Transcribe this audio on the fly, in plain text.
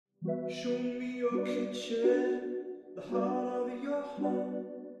Show me your kitchen, the heart of your home.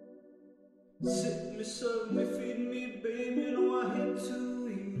 Sit me, serve me, feed me, baby, you know I hate to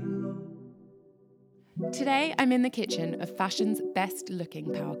eat alone. Today, I'm in the kitchen of fashion's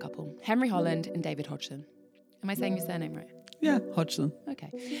best-looking power couple, Henry Holland and David Hodgson. Am I saying your surname right? Yeah, Hodgson.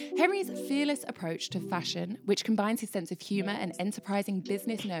 Okay. Henry's fearless approach to fashion, which combines his sense of humour and enterprising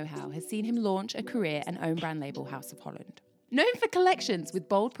business know-how, has seen him launch a career and own brand label House of Holland. Known for collections with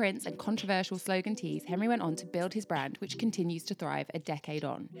bold prints and controversial slogan tees, Henry went on to build his brand, which continues to thrive a decade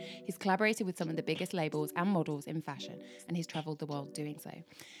on. He's collaborated with some of the biggest labels and models in fashion, and he's travelled the world doing so.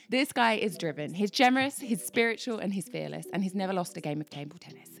 This guy is driven. He's generous, he's spiritual, and he's fearless, and he's never lost a game of table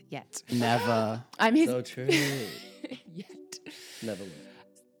tennis yet. Never. I'm his So true. yet. Never will.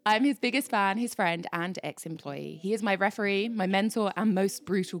 I'm his biggest fan, his friend, and ex-employee. He is my referee, my mentor, and most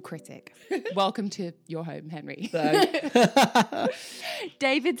brutal critic. Welcome to your home, Henry.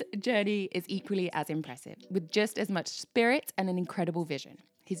 David's journey is equally as impressive, with just as much spirit and an incredible vision.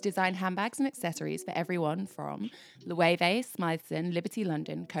 He's designed handbags and accessories for everyone from Loewe, Smythson, Liberty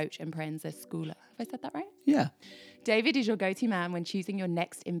London, Coach, and Prenza Schooler. Have I said that right? Yeah. David is your go-to man when choosing your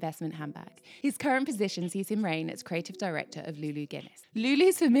next investment handbag. His current position sees him reign as creative director of Lulu Guinness.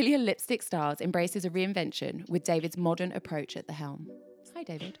 Lulu's familiar lipstick styles embraces a reinvention with David's modern approach at the helm. Hi,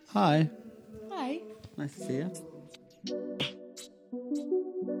 David. Hi. Hi. Nice to see you.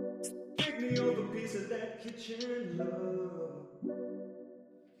 Take me over a piece of that kitchen love.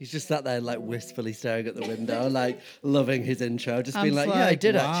 He's just sat there, like, wistfully staring at the window, like, loving his intro, just being I'm like, yeah, I like,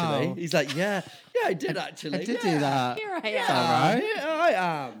 did wow. actually. He's like, yeah, I did actually. I did do that. Here I am. It's all right. Here I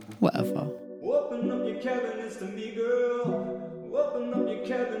am. Whatever. Open up your cabinets to me, girl. Open up your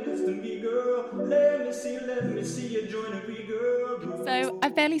cabinets to me, girl. Let me see you join a big girl. So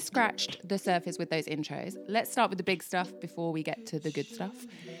I've barely scratched the surface with those intros. Let's start with the big stuff before we get to the good stuff.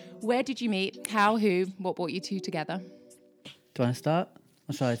 Where did you meet? How? Who? What brought you two together? Do you want to start?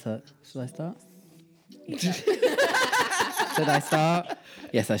 Or should I start? Should I start? Should I start?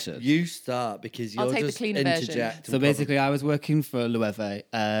 Yes, I should. You start because I'll you'll take the just cleaner version. interject. So basically, I was working for Loewe,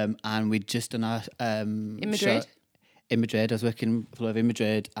 and we'd just done our In Madrid? In Madrid, I was working for Loewe in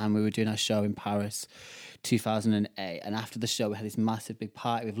Madrid, and we were doing our show in Paris, 2008. And after the show, we had this massive big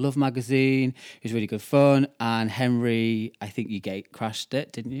party with Love magazine. It was really good fun. And Henry, I think you crashed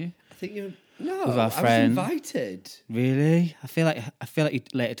it, didn't you? I think you. No, With our I friend. was invited. Really? I feel like you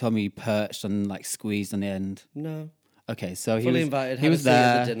later told me you perched and like squeezed on the end. No. Okay, so he Fully was invited, He had a was seat at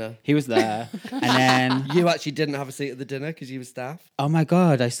there. the dinner. He was there, and then You actually didn't have a seat at the dinner because you were staff? oh my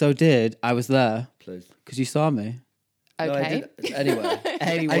god, I so did. I was there Please. because you saw me. Okay. No, I didn't. Anyway.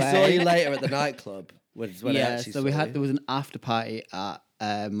 Anyway, I saw you later at the nightclub. When I yeah. actually So saw we had you. there was an after party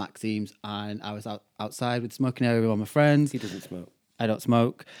at Maxime's, and I was outside with the smoking area with all my friends. He doesn't smoke. I don't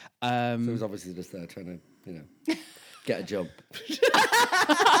smoke. So he was obviously just there trying to, get a job.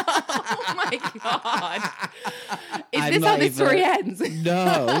 Oh my God. Is I'm this how not the even- story ends?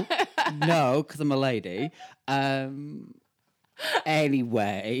 No, because I'm a lady.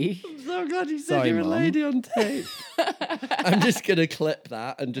 Anyway, I'm so glad you said Sorry, you're a Mum. lady on tape. I'm just going to clip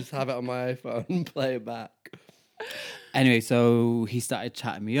that and just have it on my iPhone and play it back. Anyway, so he started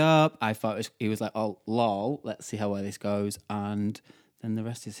chatting me up. I thought he was like, oh, lol, let's see how well this goes. And then the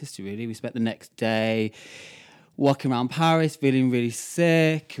rest is history, really. We spent the next day walking around Paris, feeling really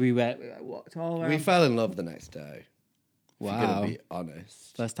sick. We walked all around. We fell in love the next day. If you're Wow. going to be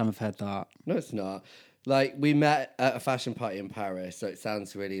honest. First time I've heard that. No, it's not. Like, we met at a fashion party in Paris, so it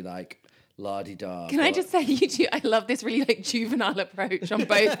sounds really, like, la-di-da. Can I but- just say, you two, I love this really like juvenile approach on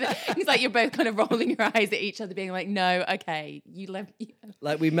both. It's like you're both kind of rolling your eyes at each other, being like, no, okay, you love.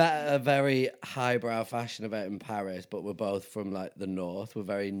 Like, we met at a very highbrow fashion event in Paris, but we're both from, like, the north. We're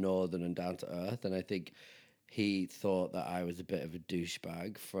very northern and down to earth, and I think he thought that I was a bit of a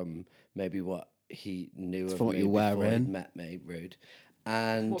douchebag from maybe what he knew of From what me you were before he wearing. met me, rude.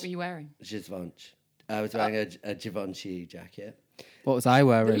 And What were you wearing? Givenchy. I was wearing a Givenchy jacket. What was I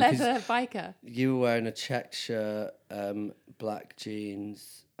wearing? 'Cause Leather biker. You were wearing a checked shirt, black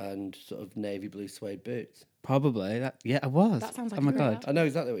jeans, and sort of navy blue suede boots. Probably. Yeah, I was. That sounds like oh my a great God. I know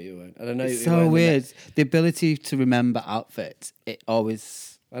exactly what you were wearing. And I know It's you were so wearing weird. The ability to remember outfits, it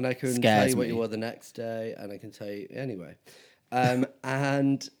always... And I can tell scares you what me. you wore the next day, and I can tell you anyway. And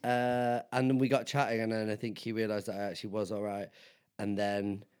then we got chatting, and then I think he realised that I actually was all right. And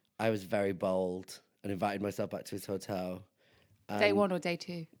then I was very bold and invited myself back to his hotel. Day one or day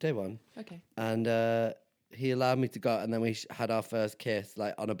two? Day one. Okay. And he allowed me to go, and then we had our first kiss,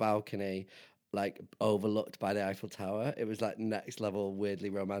 like, on a balcony, like, overlooked by the Eiffel Tower. It was, like, next level, weirdly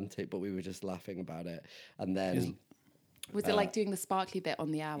romantic, but we were just laughing about it. And then Was it like doing the sparkly bit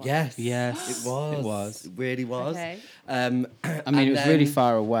on the hour? Yes, Yes, it was. it was. It really was. Okay. I mean, and it was really then-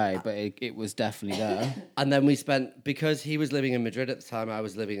 far away, but it was definitely there. And then we spent, because he was living in Madrid at the time, I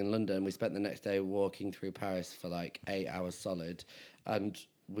was living in London, we spent the next day walking through Paris for like 8 hours solid. And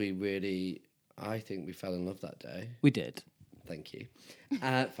we really, I think we fell in love that day. We did. Thank you.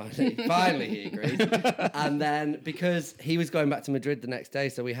 Finally he agreed. And then because he was going back to Madrid the next day,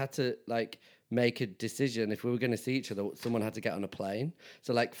 so we had to like make a decision. If we were going to see each other, someone had to get on a plane.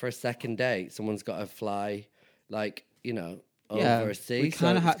 So like for a second date, someone's got to fly like, you know, over a sea. We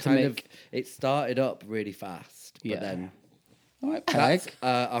kind of had to make... It started up really fast, but Yeah. then... All right, That's Peg.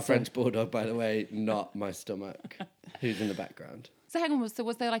 our French bulldog, by the way, not my stomach, who's in the background. So hang on, so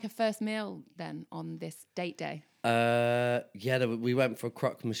was there like a first meal then on this date day? We went for a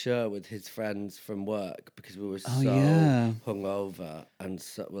croque monsieur with his friends from work because we were so yeah. hungover and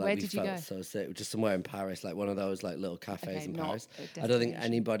so like, Where we did you felt go? so sick. Just somewhere in Paris, like one of those like little cafes Okay, in not Paris. a I don't think destination.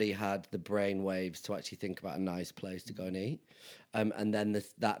 anybody had the brain waves to actually think about a nice place to go and eat. And then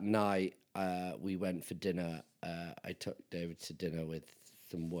that night we went for dinner. I took David to dinner with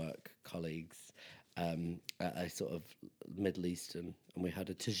some work colleagues at a sort of Middle Eastern, and we had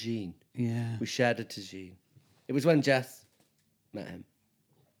a tagine. Yeah. We shared a tagine. It was when Jess met him,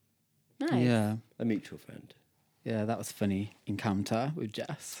 Nice. Yeah. a mutual friend. Yeah, that was funny encounter with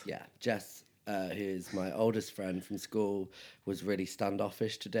Jess. Yeah, Jess, who is my oldest friend from school, was really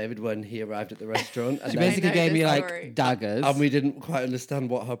standoffish to David when he arrived at the restaurant. And She then- basically know gave me this like story. daggers. and we didn't quite understand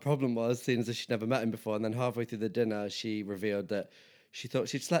what her problem was, seeing as she'd never met him before. And then halfway through the dinner, she revealed that she thought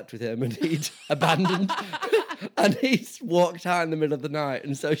she'd slept with him and he'd abandoned. And he walked out in the middle of the night.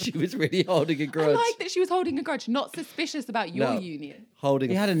 And so she was really holding a I grudge. like that she was holding a grudge, not suspicious about your No. union. Holding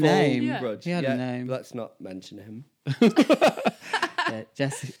He had a full name. Yeah. grudge. He had a name. Let's not mention him. Yeah,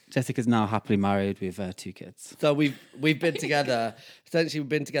 Jessica's now happily married with 2 kids. So we've been together. Essentially, we've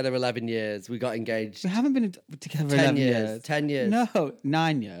been together 11 years. We got engaged. We haven't been together 10 11 years. years. 10 years. No,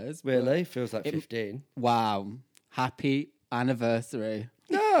 9 years. Really? Feels like 15. Wow. Happy anniversary.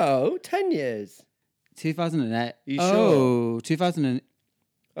 No, 10 years. 2008. You oh, 2000.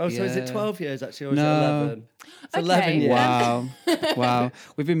 Oh, so is it Yeah. 12 years actually, or is No. it 11? It's Okay. 11 years. Wow. Wow.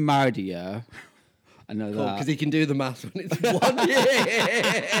 We've been married a year. I know that. Because he can do the maths when it's 1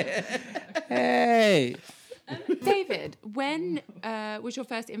 year. Hey. David, when was your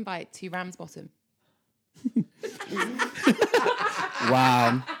first invite to Ramsbottom?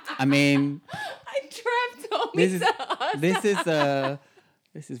 Wow. I mean, Trev told me this is to ask.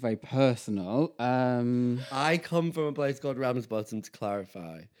 this is very personal. I come from a place called Ramsbottom, to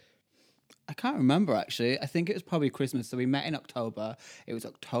clarify. I can't remember actually. I think it was probably Christmas. So we met in October. It was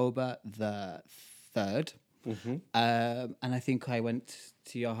October the 3rd. Mm-hmm. And I think I went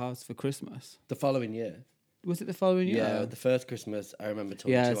to your house for Christmas. The following year. Was it the following year? Yeah, the first Christmas, I remember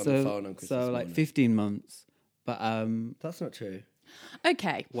talking to Yeah, you on the phone on Christmas so like morning. 15 months. But That's not true.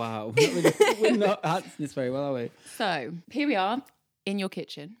 Okay, wow, we're not answering this very well, are we? so here we are in your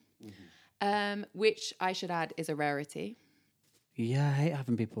kitchen, which I should add is a rarity. Yeah, I hate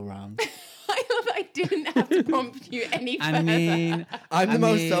having people around. I love that I didn't have to prompt you any further. I mean, I'm the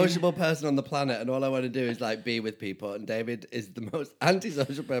most sociable person on the planet, and all I want to do is like be with people. And David is the most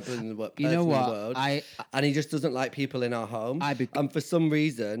antisocial person in the world. You know what? And he just doesn't like people in our home. And for some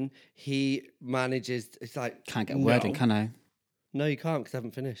reason, he manages. It's like can't get a word in, can I? No, you can't because I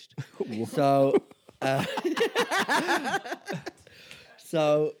haven't finished.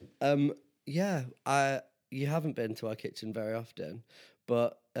 So, yeah, you haven't been to our kitchen very often,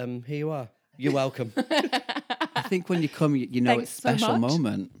 but here you are. You're welcome. I think when you come, you know Thanks it's so a special much.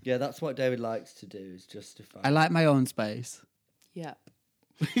 moment. Yeah, that's what David likes to do, is justify. I like my own space. Yeah.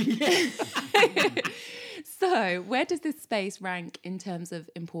 So, where does this space rank in terms of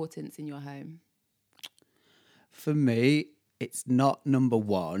importance in your home? For me, it's not number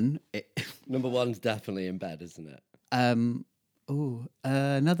one. Number one's definitely in bed, isn't it?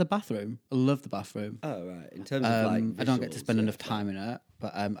 Another bathroom. I love the bathroom. Oh, right. In terms of like, I don't get to visuals, spend yeah. enough time in it,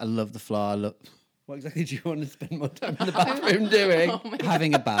 but I love the floor. What exactly do you want to spend more time in the bathroom doing?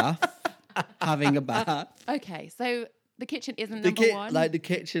 Having a bath. Having a bath. Okay, so the kitchen isn't The number one. Like the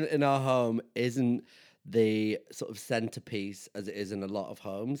kitchen in our home isn't the sort of centerpiece as it is in a lot of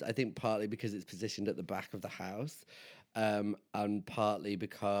homes. I think partly because it's positioned at the back of the house, and partly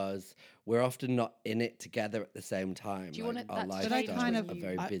because we're often not in it together at the same time. Do you like, want it- our that's But I strange kind when of, you-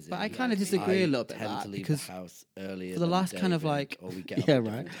 very busy. but I kind of disagree a little bit tend with to that leave because the house earlier for the than last kind of David, like, or we get up yeah, at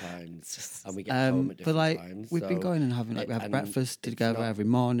right. different times, and we get home at but different like times. we've been so going and having like we have and breakfast it's together not, every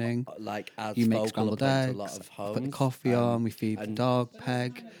morning. like as You make focal scrambled point to eggs. a lot of I homes. put the coffee on. We feed the and- dog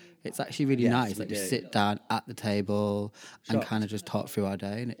Peg. It's actually really Yes, nice. we Like we do. sit down at the table and Sure. kind of just talk through our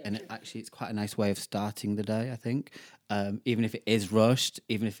day, and it's quite a nice way of starting the day. I think, even if it is rushed,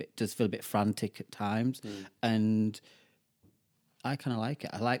 even if it does feel a bit frantic at times, and I kind of like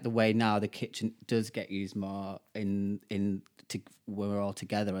it. I like the way now the kitchen does get used more when we're all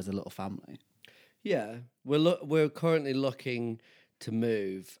together as a little family. Yeah, we're currently looking to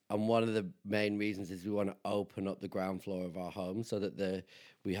move, and one of the main reasons is we want to open up the ground floor of our home so that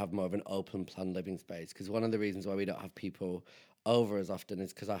we have more of an open plan living space. Because one of the reasons why we don't have people over as often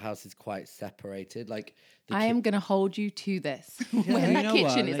is because our house is quite separated. Like I am going to hold you to this. When you that know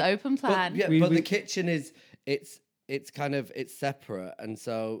what, kitchen is like- open plan. but the kitchen is it's separate, and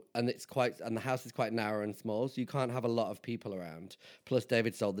the house is quite narrow and small, so you can't have a lot of people around. Plus,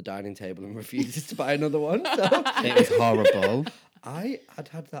 David sold the dining table and refuses to buy another one. So It was horrible. I had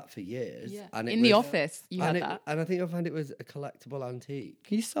that for years. Yeah. And In the office, you had that. And I think I found it was a collectible antique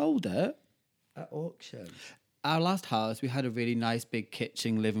You sold it. at auction. Our last house, we had a really nice big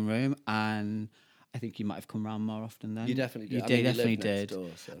kitchen, living room, and I think you might have come round more often then. You definitely did. You I mean, we definitely lived next did. door,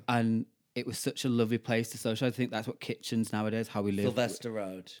 so. And it was such a lovely place to socialise. I think that's what kitchens nowadays, how we live. Sylvester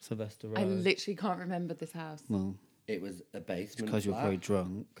Road. Sylvester Road. I literally can't remember this house. Well, It was a basement. because you're flat. probably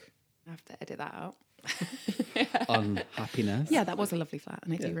drunk I have to edit that out. on happiness. Yeah, that was a lovely flat,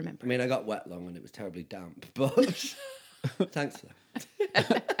 and I do remember. I mean, I got wet lung and it was terribly damp, but thanks for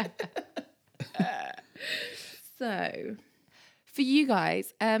that. So, for you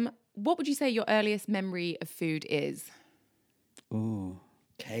guys, what would you say your earliest memory of food is? Oh,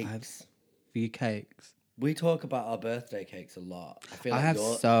 Cakes. few cakes. We talk about our birthday cakes a lot. I feel I like have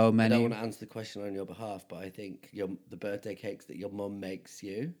you're- so I many. don't want to answer the question on your behalf, but I think the birthday cakes that your mum makes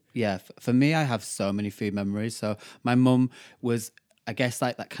you. Yeah, for me, I have so many food memories. So my mum was, I guess,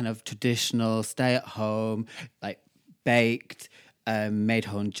 like that kind of traditional stay at home, like baked, made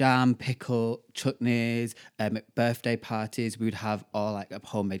her own jam, pickle, chutneys. At birthday parties, we would have all like a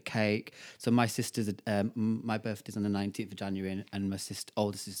homemade cake. So my sister's, my birthday's on the 19th of January, and my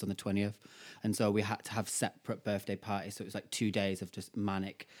older sister's on the 20th. And so we had to have separate birthday parties. So it was like 2 days of just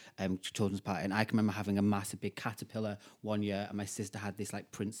manic children's party. And I can remember having a massive big caterpillar one year, and my sister had this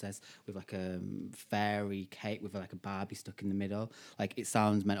like princess with like a fairy cake with like a Barbie stuck in the middle. Like it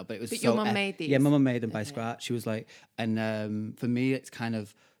sounds mental, but it was But so your mum made these? Yeah, my mum made them by scratch. She was like, and for me, it's kind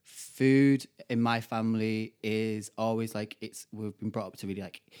of food in my family is always like we've been brought up to really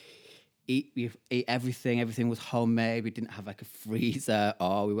like eat everything. Everything was homemade. We didn't have like a freezer,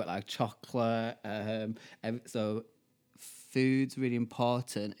 or we were like chocolate. So food's really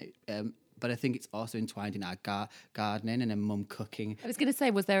important. But I think it's also entwined in our gardening and then mum cooking. I was going to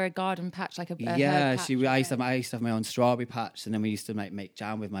say, was there a garden patch, like a herb Yeah, patch? I used to have my own strawberry patch, and then we used to make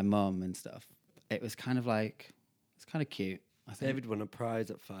jam with my mum and stuff. It was kind of like, it's kind of cute, I think. David won a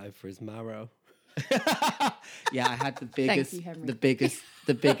prize at 5 for his marrow. Yeah, I had the biggest, you, Henry.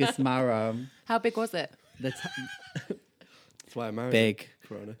 the biggest marrow. How big was it? That's That's why I married big. him,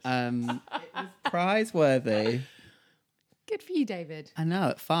 for honest. It was prize-worthy. Good for you, David. I know,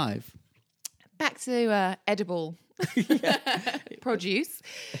 at 5. Back to edible produce.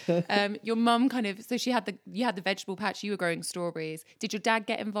 Your mum so you had the vegetable patch. You were growing strawberries. Did your dad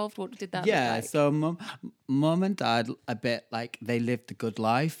get involved? What did that look Yeah, like? so mum and dad, a bit like they lived the good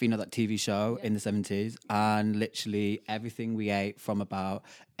life, you know, that TV show in the 70s, and literally everything we ate from about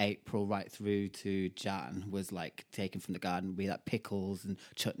April right through to Jan was like taken from the garden. We had pickles and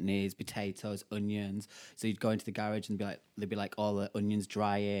chutneys, potatoes, onions. So you'd go into the garage and there'd be like all the onions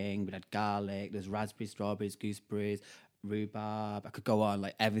drying. We had garlic. There's raspberries, strawberries, gooseberries, rhubarb. I could go on.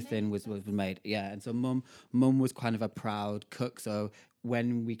 Like everything was made. Yeah, and so mum was kind of a proud cook. So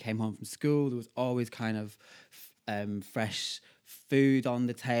when we came home from school, there was always kind of fresh food on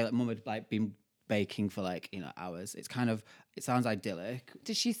the table. Like, mum had like been baking for like, you know, hours. It sounds idyllic.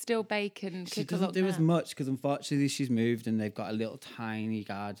 Does she still bake and She cook a doesn't lot do as now? much because unfortunately she's moved and they've got a little tiny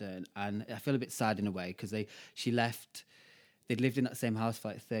garden, and I feel a bit sad in a way because she left. They'd lived in that same house for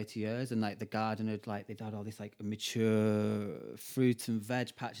like 30 years, and like the garden they'd had all this like mature fruit and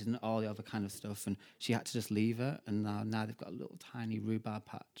veg patches and all the other kind of stuff, and she had to just leave it, and now they've got a little tiny rhubarb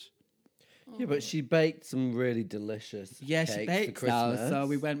patch. Yeah, but she baked some really delicious Yeah, cakes she for bakes Christmas. now, so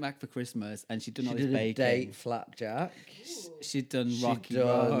we went back for Christmas, and she'd done all She this did a baking. date flapjack. She'd done She'd Rocky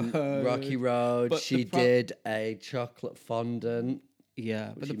done Road. Rocky Road. But She did a chocolate fondant.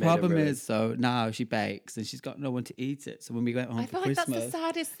 Yeah, but She the made a problem really- is, so now she bakes and she's got no one to eat it. So when we went home I for feel like Christmas, that's the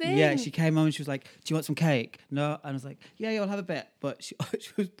saddest thing. yeah, she came home and she was like, "Do you want some cake?" No, and I was like, "Yeah, I'll have a bit." But she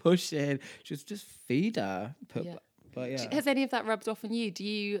was pushing. She was just feed her. Yeah. But yeah, Has any of that rubbed off on you? Do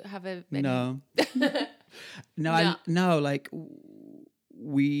you have no, no. Like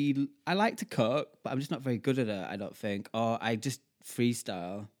I like to cook, but I'm just not very good at it, I don't think. Or I just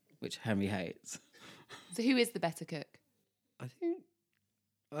freestyle, which Henry hates. So who is the better cook? I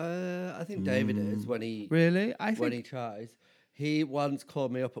think David is when he Really? when he tries. He once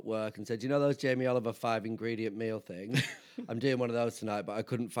called me up at work and said, "You know those Jamie Oliver 5-ingredient meal things? I'm doing one of those tonight, but I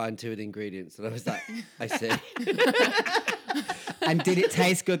couldn't find 2 of the ingredients." And I was like, "I see." And did it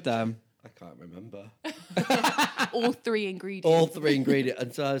taste good though? I can't remember. All 3 ingredients. All 3 ingredients.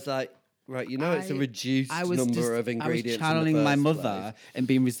 And so I was like, right, it's a reduced number of ingredients. I was channeling my mother place. and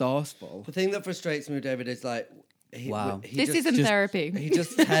being resourceful. The thing that frustrates me with David is like, This isn't therapy. He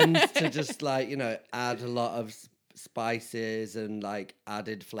just tends to just like, add a lot of spices and like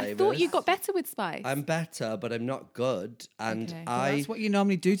added flavors. I thought you got better with spice. I'm better, but I'm not good. And Okay. That's what you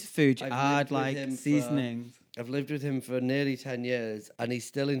normally do to food. You I've add lived with like him seasonings. I've lived with him for nearly 10 years and he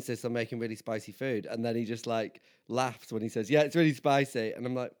still insists on making really spicy food. And then he just like laughs when he says, "Yeah, it's really spicy." And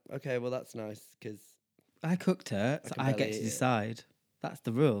I'm like, okay, well, that's nice because I cooked it, so can I barely get to eat it. decide. That's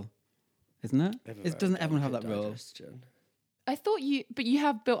the rule, isn't it? Doesn't everyone have that rule? Digestion. I thought but you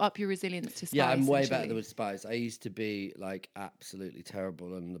have built up your resilience to spice. Yeah, I'm way and better chili. with spice. I used to be like absolutely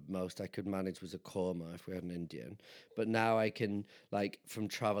terrible, and the most I could manage was a korma if we had an Indian. But now I can, like, from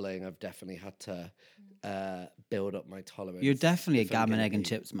traveling, I've definitely had to build up my tolerance. You're definitely a if I'm gammon, gonna egg, and eat.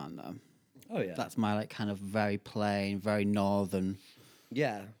 chips man, though. Oh yeah, That's my like kind of very plain, very northern.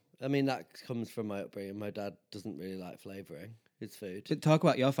 yeah. I mean, that comes from my upbringing. My dad doesn't really like flavouring his food. But talk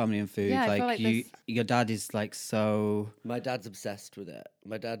about your family and food. Yeah, I feel like like your dad is like so. My dad's obsessed with it.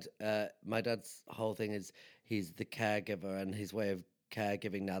 My dad's whole thing is he's the caregiver, and his way of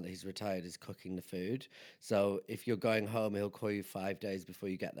caregiving now that he's retired is cooking the food. So if you're going home, he'll call you 5 days before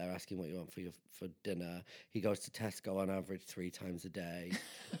you get there, asking what you want for dinner. He goes to Tesco on average 3 times a day.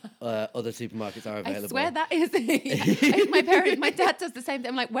 Other supermarkets are available. I swear that is my dad does the same thing.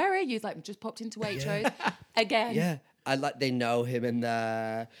 I'm like, "Where are you?" He's like, "Just popped into Waitrose again." Yeah. They know him in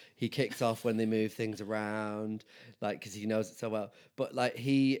there. He kicks off when they move things around, like, because he knows it so well. But like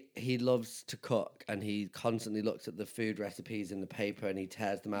he loves to cook, and he constantly looks at the food recipes in the paper and he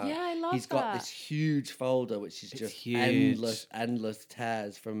tears them out. Yeah, I love He's got that. this huge folder which is just huge. endless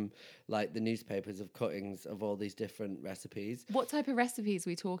tears from like the newspapers of cuttings of all these different recipes. What type of recipes are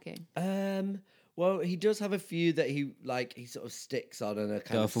we talking? Well, he does have a few that he sort of sticks on and are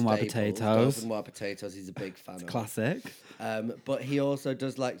kind of Tofu and wild staples. potatoes. Tofu and wild potatoes, he's a big fan of. Classic. But he also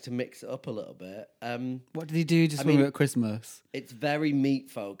does like to mix it up a little bit. What did he do just when we were at Christmas? It's very meat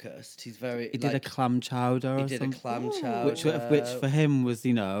focused. He Did a clam chowder. He or did a something? clam chowder, Which for him was,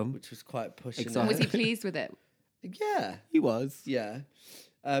 which was quite pushing. Exotic. Was he pleased with it? Yeah, he was. yeah.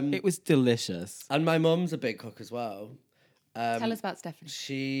 It was delicious. And my mum's a big cook as well. Tell us about Stephanie.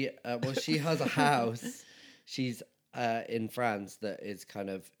 She has a house. She's in France that is kind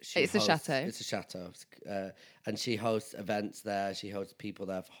of... It's a chateau. It's a chateau. And she hosts events there. She hosts people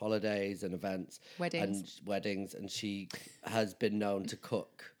there for holidays and events. Weddings. And she has been known to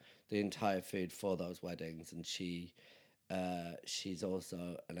cook the entire food for those weddings. And she's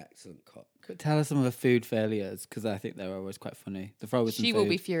also an excellent cook. But tell us some of her food failures, because I think they're always quite funny. The throw with some She will food.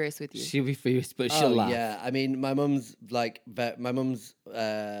 be furious with you. She'll be furious, but she'll laugh. Yeah, I mean, my mum's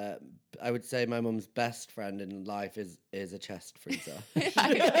I would say my mum's best friend in life is a chest freezer.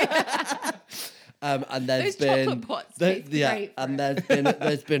 And there's Those been chocolate pots taste great and for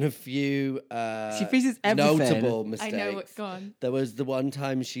there's been a few She freezes everything. notable I mistakes. know what's gone. There was the one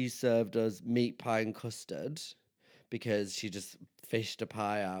time she served us meat pie and custard because she just fished a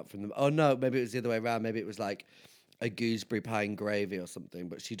pie out from them. Oh no, maybe it was the other way around. Maybe it was like a gooseberry pie and gravy or something.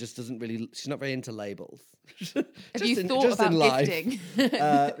 But she just doesn't really. She's not very into labels. Have you thought about gifting?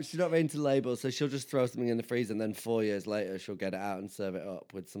 She's not very into labels, so she'll just throw something in the freezer, and then 4 years later she'll get it out and serve it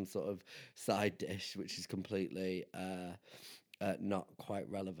up with some sort of side dish, which is completely not quite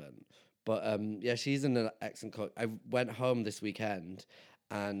relevant. But yeah, she's an excellent cook. I went home this weekend,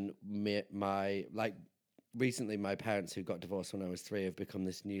 and recently my parents, who got divorced when I was 3, have become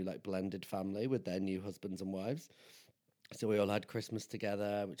this new like blended family with their new husbands and wives. So we all had Christmas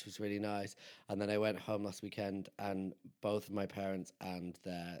together, which was really nice. And then I went home last weekend, and both of my parents and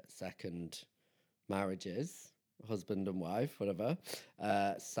their second marriages, husband and wife, whatever,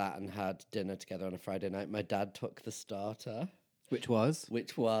 sat and had dinner together on a Friday night. My dad took the starter, Which was?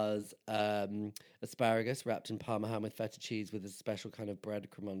 asparagus wrapped in Parma ham with feta cheese with a special kind of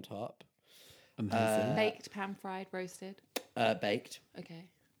breadcrumb on top. Amazing. Baked, pan fried, roasted. Baked. Okay.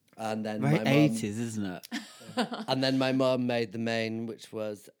 And then Very my mum, 80s, isn't it? and then my mum made the main, which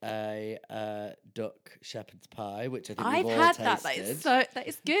was a duck shepherd's pie, which I think I've we've all had tasted. that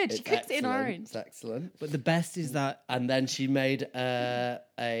is good. She It's cooks it in excellent. orange. It's excellent. But the best is that And then she made a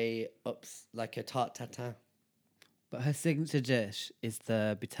tarte tatin. but her signature dish is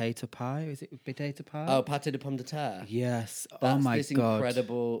the potato pie. Is it potato pie? Oh, pâté de pomme de terre. Yes. That's oh my this god.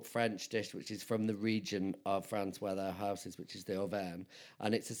 incredible French dish, which is from the region of France where their house is, which is the Auvergne.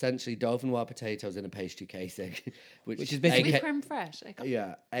 And it's essentially dauphinoise potatoes in a pastry casing, which is basically- With creme fraiche.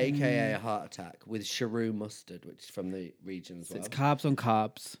 yeah, aka a heart attack with charroux mustard, which is from the region as So well. it's carbs on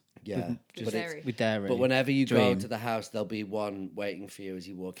carbs. Yeah, With but dairy. With dairy. But whenever you go Dream. to the house, there'll be one waiting for you as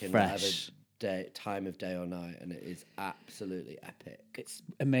you walk in, Fresh. whatever time of day or night, and it is absolutely epic. It's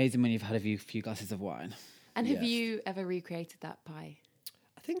amazing when you've had a few glasses of wine. And have Yes. you ever recreated that pie?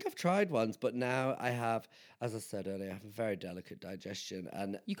 I think I've tried once, but now I have, as I said earlier, I have a very delicate digestion,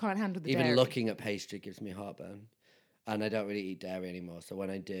 and You can't handle the even dairy. looking at pastry gives me heartburn. And I don't really eat dairy anymore, so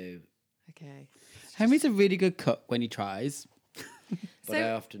when I do, Okay. Henry's a really good cook when he tries. but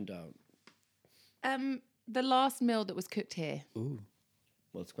I often don't. The last meal that was cooked here,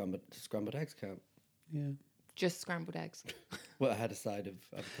 Well, scrambled eggs count. Yeah. just scrambled eggs. Well, I had a side of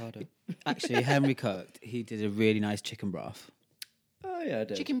avocado. Actually, Henry cooked. He did a really nice chicken broth. Oh yeah, I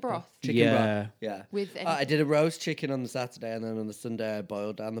did. Chicken broth. Chicken Yeah. broth. Yeah. With any- I did a roast chicken on the Saturday, and then on the Sunday I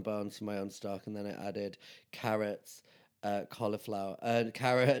boiled down the bones for my own stock, and then I added carrots, cauliflower,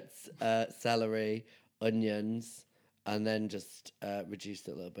 celery, onions, and then just reduced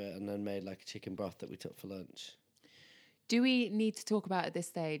it a little bit, and then made like a chicken broth that we took for lunch. Do we need to talk about at this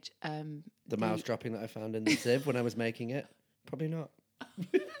stage? The mouse dropping that I found in the sieve when I was making it? Probably not.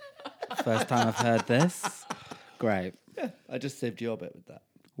 First time I've heard this. Great. I just saved your bit with that.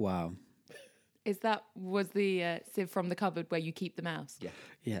 Wow. Was the sieve from the cupboard where you keep the mouse? Yeah.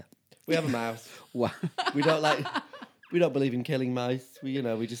 Yeah. We have a mouse. Wow. We don't believe in killing mice. We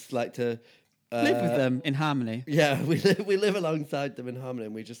just like to Live with them in harmony. Yeah, we live alongside them in harmony,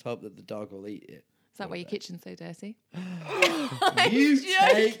 and we just hope that the dog will eat it. Is that why your kitchen's so dirty? You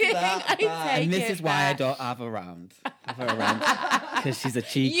take joking. that I back. take And this it is why I back. don't have her around. Because she's a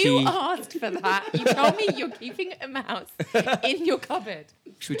cheeky. You asked for that. You told me you're keeping a mouse in your cupboard.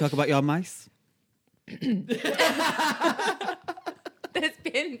 Should we talk about your mice? There's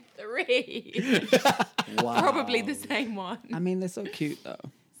been 3. Wow. Probably the same one. I mean, they're so cute though.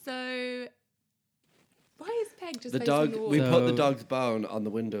 So, why is Peg just The facing dog. the wall? We put the So- dog's bone on the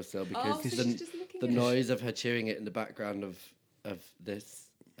windowsill Oh, because so she's just looking the at it. noise of her chewing it in the background of this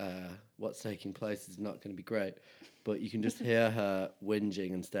what's taking place is not going to be great. But you can just hear her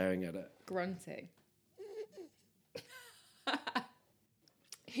whinging and staring at it. Grunting.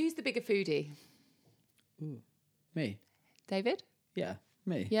 Who's the bigger foodie? Me? David? Yeah,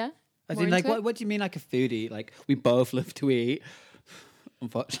 me. Yeah? As More in, like, into it? what do you mean, like a foodie? Like, we both love to eat.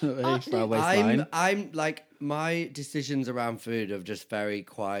 Unfortunately, for our waistline. I'm like, my decisions around food are just very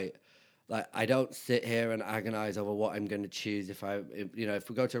quite. Like, I don't sit here and agonize over what I'm going to choose. If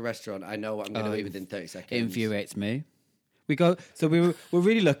we go to a restaurant, I know what I'm going to eat within 30 seconds. It infuriates me. We're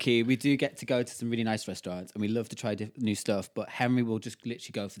really lucky. We do get to go to some really nice restaurants, and we love to try new stuff. But Henry will just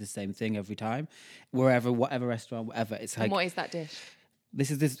literally go for the same thing every time, whatever restaurant, whatever. It's like, And what is that dish?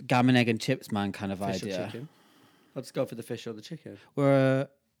 this is this gammon, egg, and chips man kind of Fish or idea. chicken? I'll just go for the fish or the chicken. Where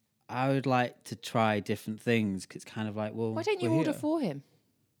I would like to try different things. 'Cause it's kind of like, well, Why don't you we're order here. for him?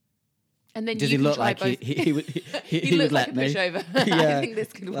 And then Does you he can look try like both. he would He looks would like let a me? pushover. Yeah. I think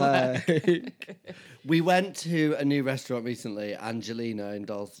this could work. We went to a new restaurant recently, Angelina in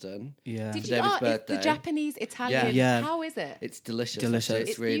Dalston. Yeah. Did For you? David's It's the birthday. Japanese Italian. Yeah. How is it? It's delicious. Delicious. actually.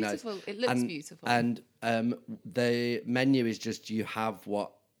 It's really beautiful. nice. It looks beautiful. And the menu is just you have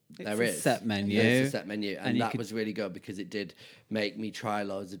what there It's is. a set menu. Yeah, it's a set menu, and you that could- was really good because it did make me try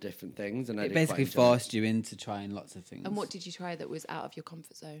loads of different things, and I It did basically quite enjoy it. forced you into trying lots of things. And what did you try that was out of your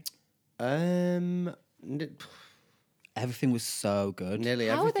comfort zone? Everything was so good. Nearly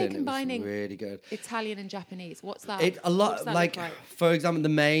How are they everything. combining It was really good. Italian and Japanese. What's that? It a What's lot that like, look for example, the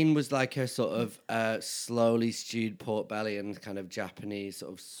main was like a sort of slowly stewed pork belly and kind of Japanese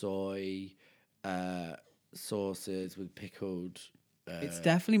sort of soy sauces with pickled. It's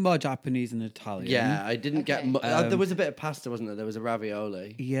definitely more Japanese than Italian. Yeah, I didn't get. Okay. There was a bit of pasta, wasn't there? There was a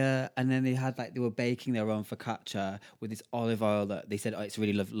ravioli. Yeah, and then they were baking their own focaccia with this olive oil that they said, oh, it's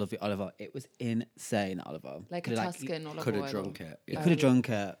really lovely olive oil. It was insane olive oil. like a Tuscan olive Could oil. have drunk it. You Yeah. could have drunk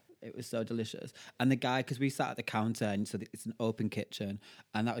it. It was so delicious. And the guy, because we sat at the counter, and so it's an open kitchen,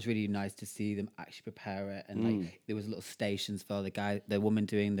 and that was really nice to see them actually prepare it. And like there was little stations for the woman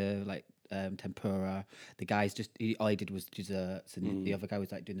doing the like tempura. The guy's all he did was desserts, and the other guy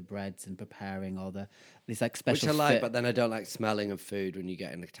was like doing the breads and preparing all these like special. Which I like, but then I don't like smelling of food when you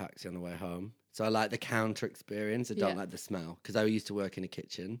get in a taxi on the way home. So I like the counter experience. I don't like the smell because I used to work in a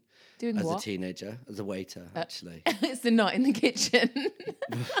kitchen Doing as what? a teenager, as a waiter, actually. It's the not in the kitchen.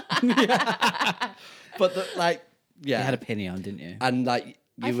 But You had a penny on, didn't you? And like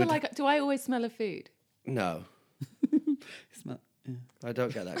I feel like, do I always smell of food? no, Smell- I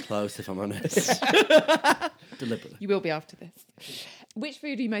don't get that close if I'm honest. Deliberately. You will be after this. Which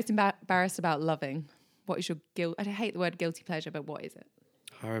food are you most embarrassed about loving? What is your guilt? I hate the word guilty pleasure, but what is it?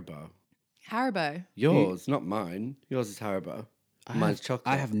 Haribo. Haribo. Yours, not mine. Yours is Haribo. Mine's chocolate.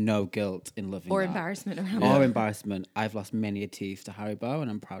 I have no guilt in loving Or that. embarrassment around Or it. embarrassment. I've lost many a teeth to Haribo, and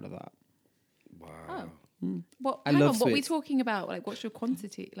I'm proud of that. Wow. What? I Hang love on, what are we sweets. talking about? Like, what's your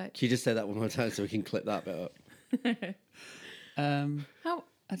quantity? Like, Can you just say that one more time so we can clip that bit up? how?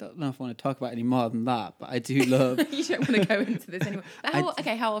 I don't know if I want to talk about any more than that, but I do love. You don't want to go into this anymore. But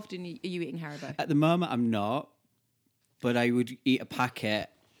how often are you eating Haribo? At the moment, I'm not, but I would eat a packet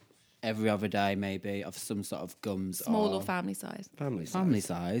every other day, maybe, of some sort of gums. Small or family size? Family size. Family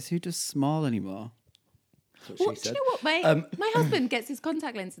size. Who does small anymore? That's what What, she do you said. know what? My husband gets his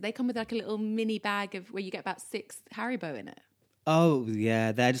contact lenses. They come with like a little mini bag of where you get about 6 Haribo in it. Oh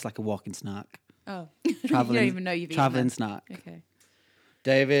yeah, they're just like a walking snack. Oh, Traveling, you don't even know you've eaten traveling them. snack. Okay.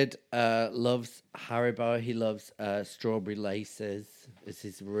 David loves Haribo. He loves strawberry laces. It's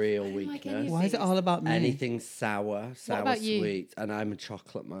his real like any weakness. of Why is it all about me? Anything sour, about you? sweet, and I'm a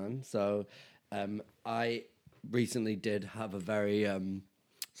chocolate man. So I recently did have a very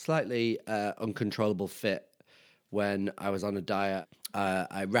slightly uncontrollable fit when I was on a diet.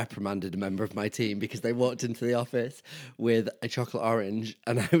 I reprimanded a member of my team because they walked into the office with a chocolate orange,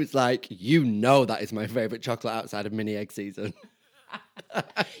 and I was like, "You know that is my favorite chocolate outside of mini egg season."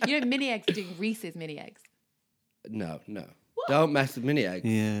 You know, mini eggs are doing Reese's mini eggs. No. Don't mess with mini eggs.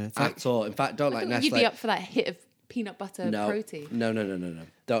 Yeah, it's At all. In fact, don't like Nestle. You'd be up for that hit of peanut butter no. protein. No.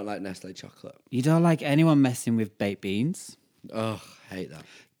 Don't like Nestle chocolate. You don't like anyone messing with baked beans, Ugh, hate that.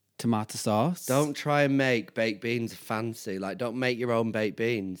 tomato sauce. Don't try and make baked beans fancy. Like, don't make your own baked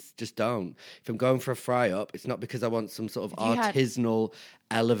beans. Just don't. If I'm going for a fry up, it's not because I want some sort of If you had- artisanal,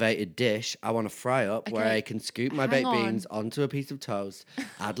 elevated dish. I want a fry up where Okay, I can scoop my hang baked on. beans onto a piece of toast,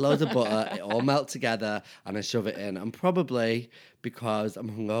 add loads of butter, it all melt together, and I shove it in. And probably because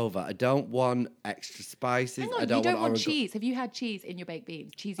I'm hungover, I don't want extra spices. Hang on, I don't you don't want oregano. cheese. Have you had cheese in your baked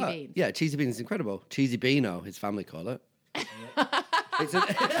beans? Cheesy beans? Yeah, cheesy beans is incredible. Cheesy beano, his family call it. It's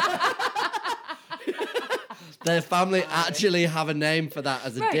their family actually have a name for that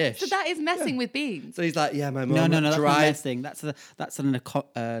as a Right, dish. so that is messing with beans. So he's like, yeah, my mum No, that's not dried. messing. That's a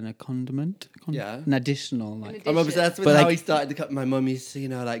condiment. Yeah. An additional like. I'm obsessed with But, how like- he started to cut. My mum used to,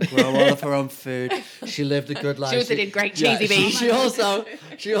 like grow all of her own food. She lived a good life. She also did great cheesy she- beans.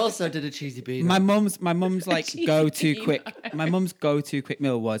 She also did a cheesy bean. My mum's like Cheesy go to bean. quick. My mum's go to quick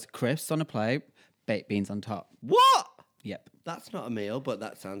meal was crisps on a plate, baked beans on top. What? Yep. That's not a meal, but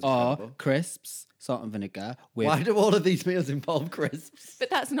that sounds Or incredible. crisps, salt and vinegar with Why do all of these meals involve crisps? But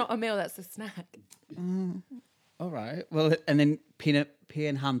that's not a meal, that's a snack. all right. Well, and then pea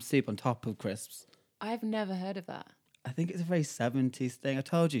and ham soup on top of crisps. I've never heard of that. I think it's a very 70s thing. I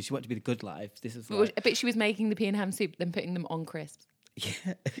told you she wanted to be the good life. This is But like, but she was making the pea and ham soup, then putting them on crisps.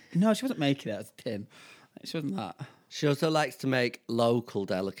 yeah. No, she wasn't making it as a tin. She wasn't that. She also likes to make local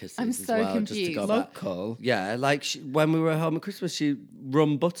delicacies I'm as so well. Just to confused. go back. Local. Yeah, like when we were home at Christmas, she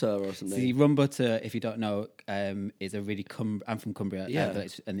rum butter or something. See, rum butter, if you don't know, is a really I'm from Cumbria, Yeah.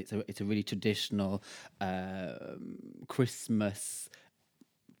 but it's a really traditional Christmas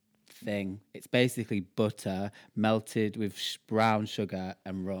thing. It's basically butter melted with brown sugar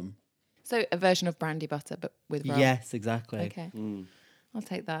and rum. So a version of brandy butter, but with rum. Yes, exactly. Okay. I'll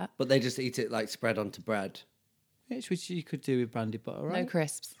take that. But they just eat it like spread onto bread. Which you could do with brandy butter, right? No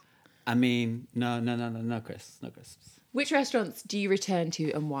crisps. I mean, no crisps, no crisps. Which restaurants do you return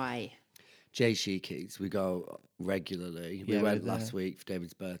to and why? Jay Sheeky's, we go regularly. We Yeah, went we're last week for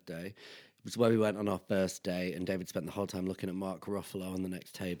David's birthday. It was where we went on our first day, and David spent the whole time looking at Mark Ruffalo on the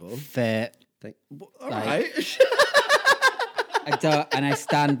next table. Fair. All Like- right. I don't, and I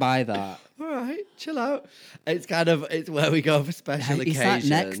stand by that. All right, chill out. It's where we go for special He occasions.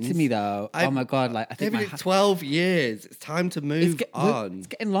 sat next to me though. Oh my god! Like I think David, my it's 12 years. It's time to move on. It's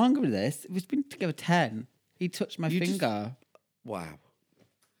getting longer with this. We've been together 10. He touched my You just- finger. Wow.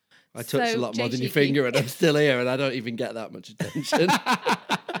 I touched So, a lot more Jay than your Sheeky. finger, and I'm still here, and I don't even get that much attention.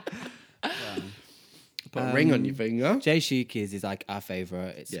 Put a ring on your finger. Jay Sheeky's is like our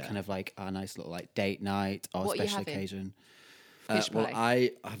favourite. It's Yeah. kind of like our nice little like date night or What are you special having? occasion. Fish Well,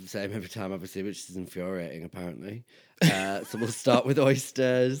 pie. I have the same every time, obviously, which is infuriating, apparently. So we'll start with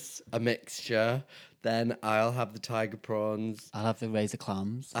oysters, a mixture. Then I'll have the tiger prawns. I'll have the razor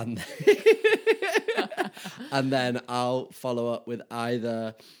clams. And and then I'll follow up with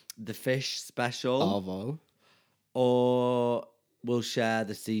either the fish special Arvo. or we'll share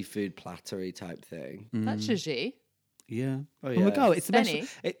the seafood plattery type thing. That's Gigi. Yeah. Oh, Oh yeah. my God, it's Benny?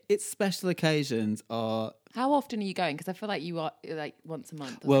 special. It's special occasions or... How often are you going? Because I feel like you are like once a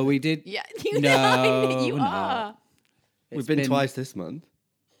month. or Well, something. we did... Yeah, you No, you no. are. We've been twice this month.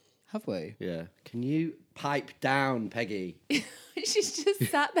 Have we? Yeah. Can you pipe down, Peggy? She's just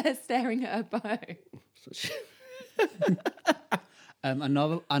sat there staring at her bone.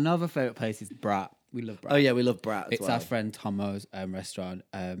 Another favourite place is Brat. We love Brat. Oh, yeah, we love Brat as It's well. our friend Tomo's restaurant.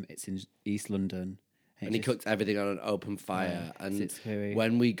 It's in East London. And he just- cooks everything on an open fire. Yeah, and it's very-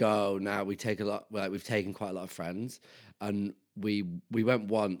 when we go now, we take a lot. Like we've taken quite a lot of friends, and we went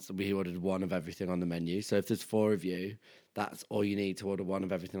once and we ordered one of everything on the menu. So if there's 4 of you, that's all you need to order one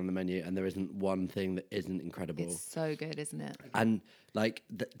of everything on the menu, and there isn't one thing that isn't incredible. It's so good, isn't it? And like,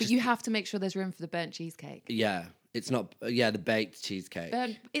 But you have to make sure there's room for the burnt cheesecake. yeah, it's not. The baked cheesecake.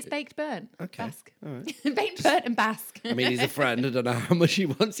 It's baked burnt. Okay, Basque. all right. Baked burnt and Basque. I mean, he's a friend. I don't know how much he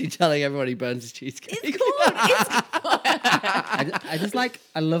wants you telling everyone he burns his cheesecake. It's called. I just like...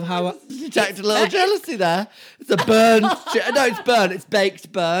 I love how... Detect a little jealousy there. It's a burn. No, it's burn. It's baked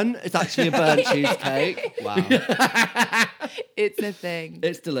burn. It's actually a burnt cheesecake. Wow. It's a thing.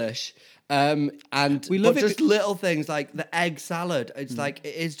 It's delish. And We love it just be- little things like the egg salad. It's like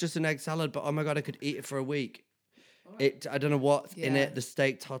it is just an egg salad, but oh my God, I could eat it for a week. I don't know what's in Yeah. it. The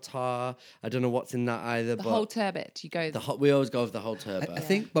steak tartare. I don't know what's in that either. The but whole turbot. You go. we always go with the whole turbot. I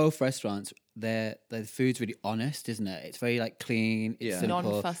think both restaurants, their food's really honest, isn't it? It's very like clean, it's Yeah. simple,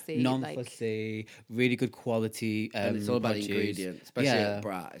 Non-fussy, non-fussy, really good quality. and it's all about the produce. ingredients, especially at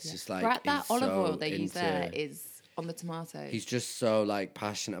Brat. It's just like Brat, that he's olive so oil they use there into- is on the tomatoes. He's just so like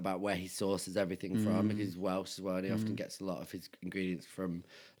passionate about where he sources everything from because he's Welsh as well, and he often gets a lot of his ingredients from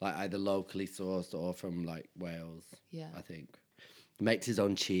like either locally sourced or from like Wales. Yeah. I think makes his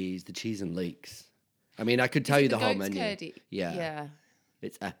own cheese. The cheese and leeks. I mean, I could tell you the whole goat's menu. curdy. Yeah, Yeah.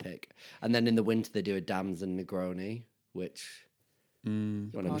 it's epic. And then in the winter they do a damson Negroni, which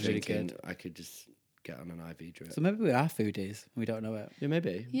when I'm really drinking, good. I could just get on an IV drip. So maybe we are foodies. We don't know it. Yeah,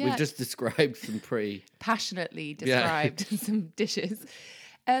 maybe. Yeah. We've just described some pretty. Passionately Yeah. described some dishes.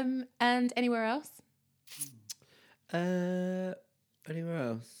 And anywhere else? Anywhere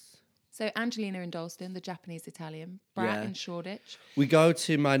else? So Angelina in Dalston, the Japanese Italian. Brat Yeah. in Shoreditch. We go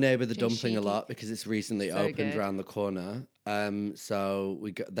to My Neighbour the Dumpling a Jinshiki. lot because it's recently So opened good. around the corner. So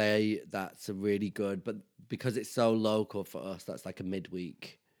we go that's a really good, but because it's so local for us, that's like a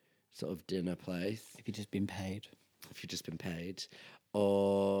midweek sort of dinner place If you've just been paid. if you've just been paid.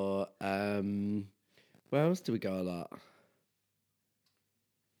 Or where else do we go a lot?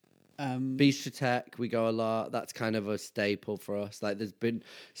 Bistro we go a lot. That's kind of a staple for us. Like there's been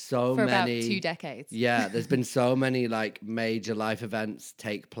so For many about 2 decades. Yeah, there's been so many like major life events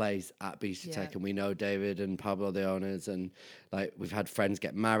take place at Bistro Yeah. and we know David and Pablo, the owners, and like we've had friends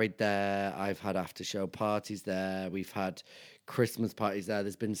get married there. I've had after show parties there. We've had Christmas parties there.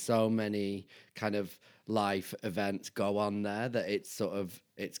 There's been so many kind of life events go on there that it's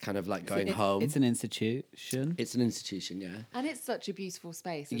kind of like going home. It's an institution. It's an institution, yeah. And it's such a beautiful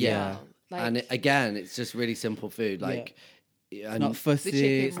space as Yeah. well. Like, And again, it's just really simple food. Like, It's not fussy. chicken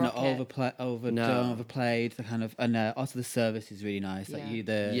It's not rocket. overdone, overplayed. The kind of and also the service is really nice. Like Yeah.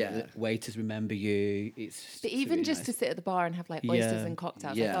 the waiters remember you. It's But even really just nice. to sit at the bar and have like oysters Yeah. and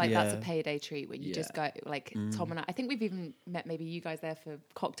cocktails, I Yeah. feel like that's a Yeah. payday treat when you just go like Tom and I think we've even met maybe you guys there for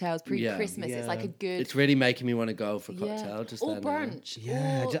cocktails Yeah. pre-Christmas. It's like a good it's really making me want to go for a cocktail. Just or then, brunch.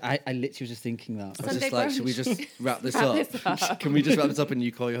 Yeah, or- I literally was just thinking that. I was Sunday just like, should we brunch. just wrap this Wrap up? this up. Can we just wrap this up and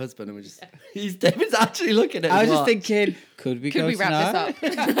you call your husband and we just? David's actually looking at. I his was just watch. thinking, could we Could go we wrap tonight?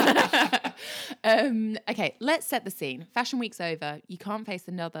 this up? Okay, let's set the scene. Fashion Week's over. You can't face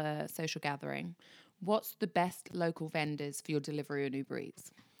another social gathering. What's the best local vendors for your delivery on Uber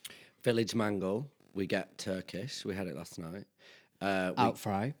Eats? Village Mangle. We get Turkish. We had it last night. Out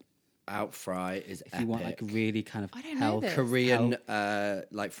fry. Out fry is If you want like a really kind of I don't know health, this. Korean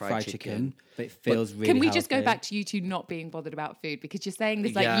like fried chicken. but it feels really. Can we just go healthy. back to you two not being bothered about food? Because you're saying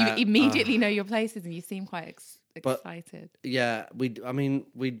this like Yeah, you immediately know your places and you seem quite But- excited. Yeah, we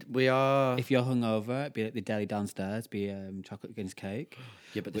are. If you're hungover, it'd be like the deli downstairs, be chocolate Guinness cake.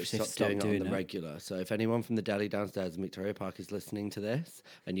 Yeah, but they've which they've stopped stopped doing it on doing the it. regular. So if anyone from the deli downstairs in Victoria Park is listening to this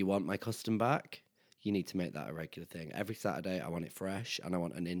and you want my custom back, you need to make that a regular thing. Every Saturday, I want it fresh and I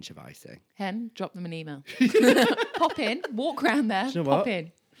want an inch of icing. Hen, drop them an email. Pop in, walk around there, you know pop what?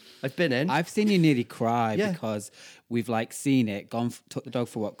 in. I've been in. I've seen you nearly cry Yeah. because we've like seen it, took the dog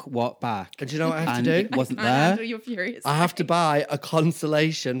for a walk back. And do you know what I have and to do? It wasn't I know there. you're furious. I have to buy a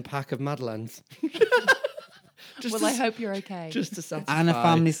consolation pack of Madeleines. Well, I hope you're okay. Just to satisfy And a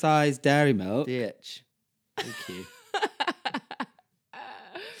family-sized dairy milk. the itch. Thank you.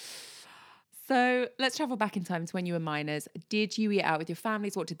 So let's travel back in time to when you were minors. Did you eat out with your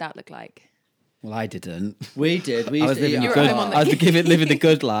families? What did that look like? Well, I didn't. We did. We I used was to eat living the You're good. home on the I was living the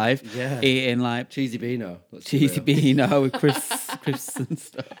good life. Yeah. Eating like cheesy beano. Let's be cheesy real. beano with crisps and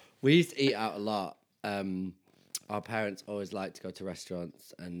stuff. We used to eat out a lot. Our parents always liked to go to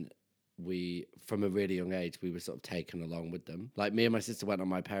restaurants, and we, from a really young age, we were sort of taken along with them. Like me and my sister went on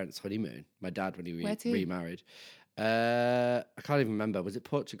my parents' honeymoon. My dad, when he Where to? remarried, I can't even remember. Was it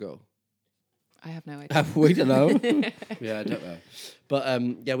Portugal? I have no idea. We don't know. Yeah, I don't know. But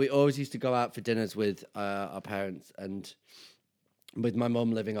yeah, we always used to go out for dinners with our parents, and with my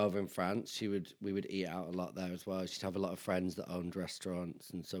mum living over in France, we would eat out a lot there as well. She'd have a lot of friends that owned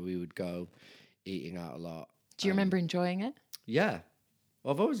restaurants, and so we would go eating out a lot. Do you remember enjoying it? Yeah,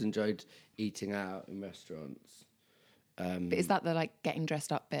 well, I've always enjoyed eating out in restaurants. But is that the like getting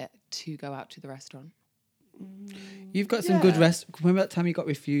dressed up bit to go out to the restaurant? You've got some good Yeah. Remember that time you got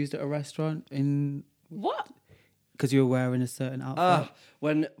refused at a restaurant What? because you were wearing a certain outfit?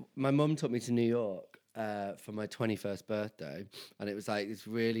 When my mum took me to New York for my 21st birthday, and it was like this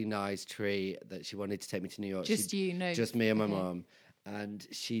really nice treat that she wanted to take me to New York. Just you, no. Just me and my okay. mum. And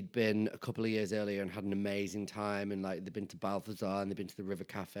she'd been a couple of years earlier and had an amazing time, and like they'd been to Balthazar and they'd been to the River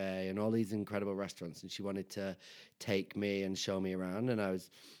Cafe and all these incredible restaurants, and she wanted to take me and show me around, and I was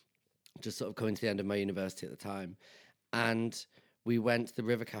just sort of coming to the end of my university at the time, and we went to the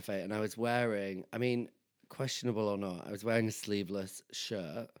River Cafe, and I was wearing, I mean, questionable or not, I was wearing a sleeveless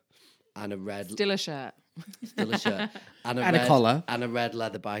shirt and a red Still a shirt. still a shirt and And a red, collar. and a red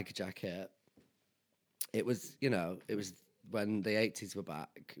leather biker jacket. It was, you know, it was when the 80s were back.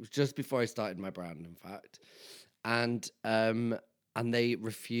 It was just before I started my brand, in fact. And they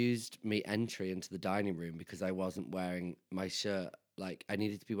refused me entry into the dining room because I wasn't wearing my shirt. Like, I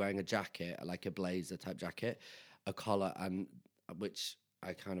needed to be wearing a jacket, like a blazer type jacket, a collar, and which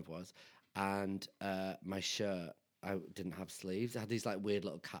I kind of was. And my shirt, I didn't have sleeves. It had these like weird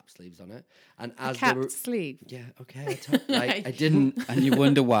little cap sleeves on it. And as they Capped were, sleeve. yeah, okay, I didn't. And you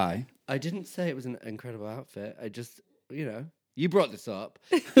wonder why. I didn't say it was an incredible outfit. I just, you know, you brought this up.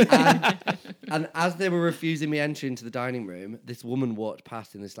 And as they were refusing me entry into the dining room, this woman walked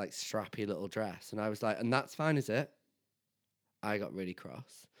past in this like strappy little dress. And I was like, and that's fine, is it? I got really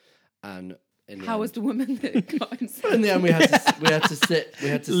cross. And in the How end, was the woman that got inside? in the end, we had to sit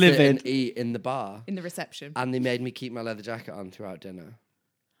Livid. and eat in the bar. In the reception. And they made me keep my leather jacket on throughout dinner.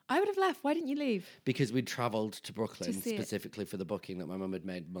 I would have left. Why didn't you leave? Because we'd travelled to Brooklyn see it. specifically for the booking that my mum had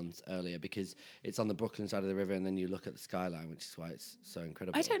made months earlier, because it's on the Brooklyn side of the river and then you look at the skyline, which is why it's so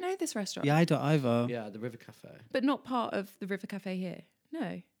incredible. I don't know this restaurant. Yeah, I don't either. Yeah, the River Cafe. But not part of the River Cafe here.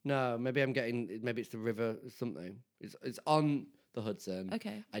 No. No, maybe it's the river something. It's on the Hudson.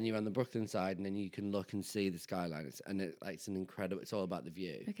 Okay. And you're on the Brooklyn side, and then you can look and see the skyline. It's an incredible, it's all about the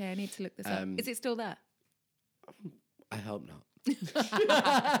view. Okay, I need to look this up. Is it still there? I hope not.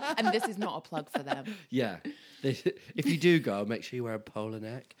 And this is not a plug for them. Yeah. If you do go, make sure you wear a polo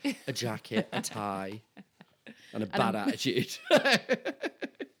neck, a jacket, a tie, and a bad attitude.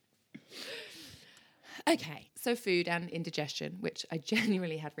 Okay, so food and indigestion, which I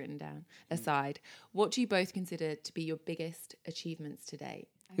genuinely had written down aside, what do you both consider to be your biggest achievements to date?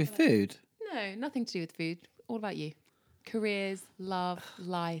 With food? No, nothing to do with food. All about you. Careers, love,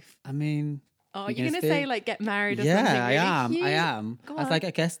 life. I mean... Oh, you're you're going to gonna say say- like get married or Yeah, something I really am. cute? I am. Go I was on. like,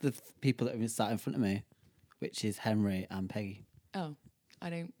 I guess the people that have been sat in front of me, which is Henry and Peggy. Oh, I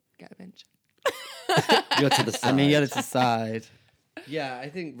don't get a bench. You're to the side. I mean, you're to the side. Yeah, I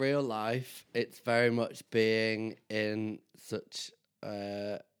think real life, it's very much being in such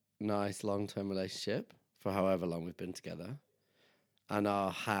a nice long-term relationship for however long we've been together. And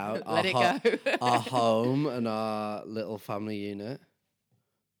our house, Let it go. our home and our little family unit.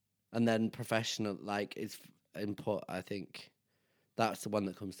 And then professional, like, it's important. I think that's the one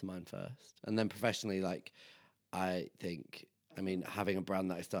that comes to mind first. And then professionally, like, I think, I mean, having a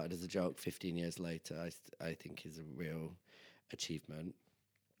brand that I started as a joke 15 years later, I think is a real achievement.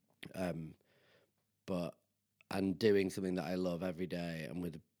 And doing something that I love every day and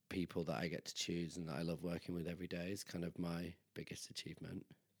with the people that I get to choose and that I love working with every day is kind of my biggest achievement.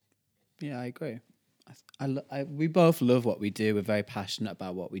 Yeah, I agree. We both love what we do. We're very passionate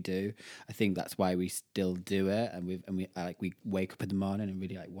about what we do. I think that's why we still do it, and we wake up in the morning and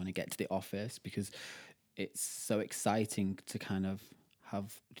really want to get to the office because it's so exciting to kind of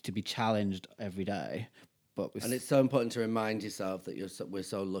have to be challenged every day. And it's so important to remind yourself that we're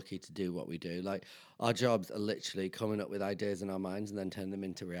so lucky to do what we do. Like, our jobs are literally coming up with ideas in our minds and then turn them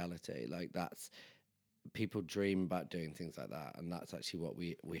into reality. Like, that's people dream about doing things like that, and that's actually what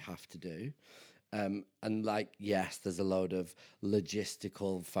we have to do. And like, yes, there's a load of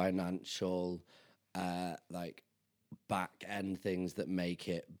logistical, financial, like back end things that make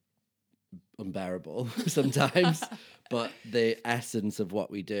it unbearable sometimes. But the essence of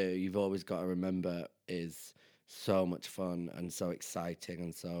what we do, you've always got to remember, is so much fun and so exciting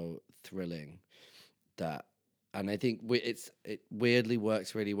and so thrilling and I think it weirdly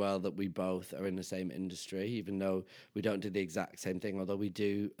works really well that we both are in the same industry, even though we don't do the exact same thing. Although we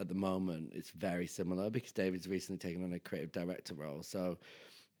do at the moment, it's very similar because David's recently taken on a creative director role. So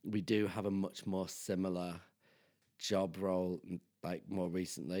we do have a much more similar job role, like more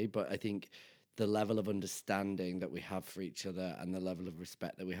recently. But I think the level of understanding that we have for each other and the level of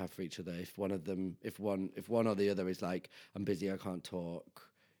respect that we have for each other, if one or the other is like, I'm busy, I can't talk,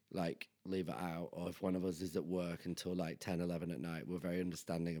 like, leave it out, or if one of us is at work until like 10, 11 at night, we're very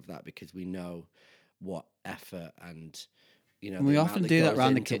understanding of that because we know what effort and, and we often do that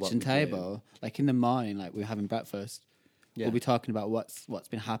around the kitchen table. Like in the morning, like we're having breakfast, we'll be talking about what's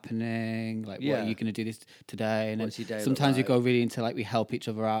been happening, like what are you going to do this today, and then sometimes we go really into like we help each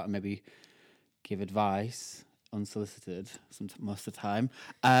other out and maybe give advice unsolicited most of the time.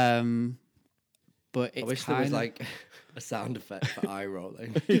 But I wish there was like a sound effect for eye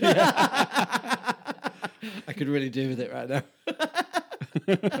rolling. I could really do with it right now.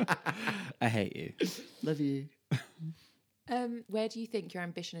 I hate you. Love you. Where do you think your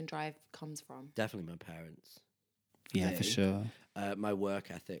ambition and drive comes from? Definitely my parents. Yeah, for sure. My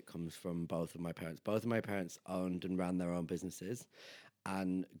work ethic comes from both of my parents. Both of my parents owned and ran their own businesses.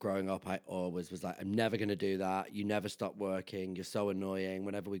 And growing up, I always was like, I'm never going to do that. You never stop working. You're so annoying.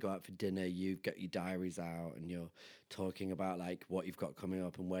 Whenever we go out for dinner, you get your diaries out and you're talking about like what you've got coming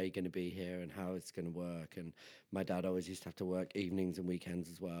up and where you're going to be here and how it's going to work. And my dad always used to have to work evenings and weekends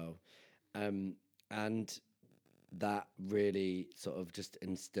as well. And that really sort of just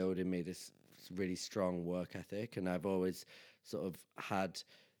instilled in me this really strong work ethic. And I've always sort of had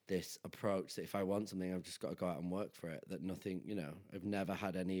this approach that if I want something, I've just got to go out and work for it. That nothing, I've never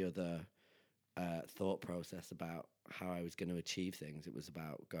had any other thought process about how I was going to achieve things. It was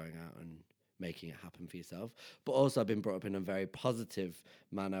about going out and making it happen for yourself. But also I've been brought up in a very positive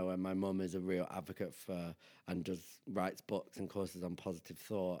manner where my mum is a real advocate for and writes books and courses on positive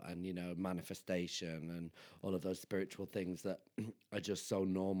thought and, manifestation and all of those spiritual things that are just so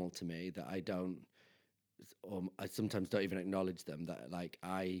normal to me that I sometimes don't even acknowledge them, that like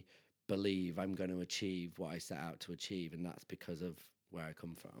I believe I'm going to achieve what I set out to achieve, and that's because of where I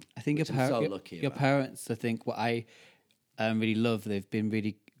come from. I think your parents, I think what I really love, they've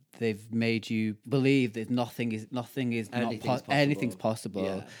made you believe that anything's possible.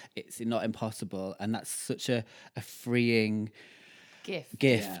 Yeah. It's not impossible, and that's such a freeing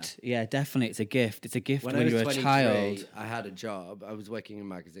gift. Yeah, definitely, it's a gift. It's a gift when you're a 23, child. I had a job. I was working in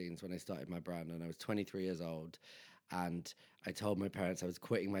magazines when I started my brand, and I was 23 years old. And I told my parents I was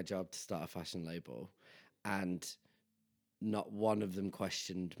quitting my job to start a fashion label, and not one of them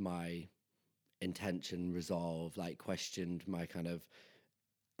questioned my intention, resolve, like questioned my kind of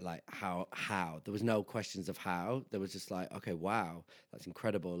like how. There was no questions of how. There was just like, okay, wow, that's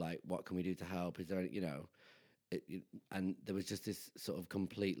incredible. Like, what can we do to help? Is there any, and there was just this sort of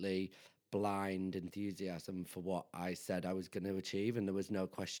completely blind enthusiasm for what I said I was going to achieve, and there was no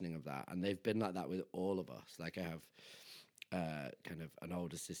questioning of that. And they've been like that with all of us. Like, I have kind of an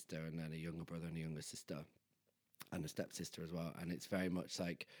older sister and then a younger brother and a younger sister and a stepsister as well. And it's very much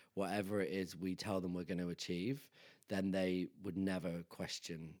like whatever it is we tell them we're going to achieve, then they would never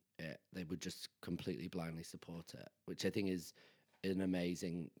question it. They would just completely blindly support it, which I think is an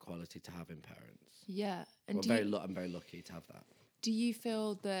amazing quality to have in parents. Yeah, and I'm very lucky to have that. Do you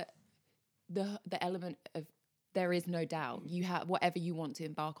feel that the element of there is no doubt, you have whatever you want to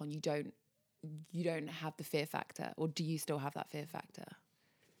embark on, you don't have the fear factor, or do you still have that fear factor?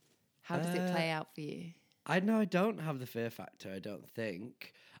 How does it play out for you? I don't have the fear factor. I don't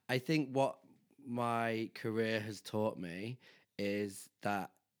think. I think what my career has taught me is that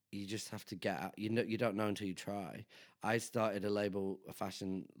you just have to get out. You don't know until you try. I started a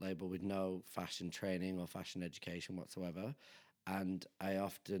fashion label with no fashion training or fashion education whatsoever. And I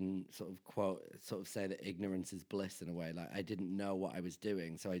often sort of say that ignorance is bliss in a way. Like, I didn't know what I was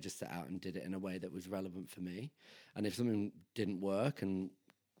doing, so I just set out and did it in a way that was relevant for me. And if something didn't work and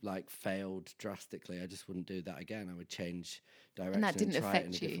like failed drastically, I just wouldn't do that again. I would change direction And that didn't try it in a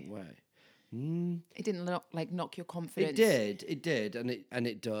affect you? different way. It didn't knock your confidence. It did, and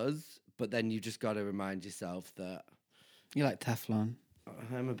it does. But then you just got to remind yourself that You're like Teflon.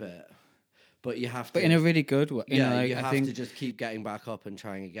 I'm a bit, but you have to. But in a really good way. You like, you I have think, to just keep getting back up and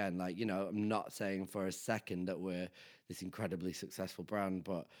trying again. Like, I'm not saying for a second that we're this incredibly successful brand,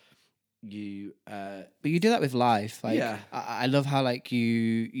 but you. But you do that with life. Like, Yeah. I love how like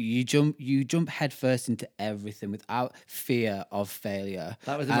you jump headfirst into everything without fear of failure.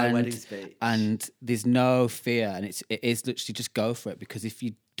 That was in my wedding speech. And there's no fear, and it is literally just go for it, because if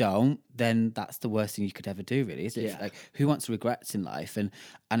you don't, then that's the worst thing you could ever do, really, isn't it? Yeah. Like, who wants regrets in life? And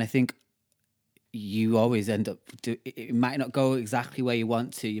I think you always end up it might not go exactly where you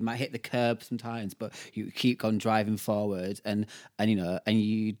want to. You might hit the curb sometimes, but you keep on driving forward, and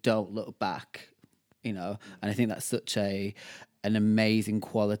you don't look back, and I think that's such an amazing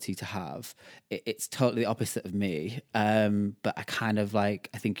quality to have. It's totally the opposite of me, but I kind of I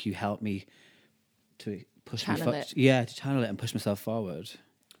think you help me to push Channel me it. to channel it and push myself forward.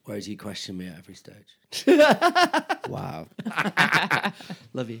 Whereas you question me at every stage. Wow.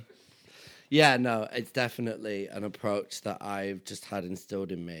 Love you. Yeah, no, it's definitely an approach that I've just had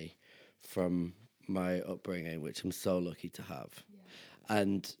instilled in me from my upbringing, which I'm so lucky to have. Yeah.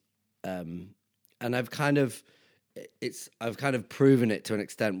 And I've kind of proven it to an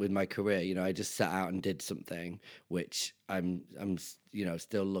extent with my career. I just set out and did something which I'm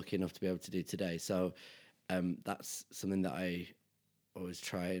still lucky enough to be able to do today. So that's something that I always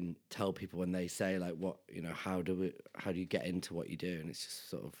try and tell people when they say like, what, how do you get into what you do? And it's just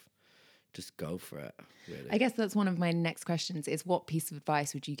sort of, just go for it, really. I guess that's one of my next questions is, what piece of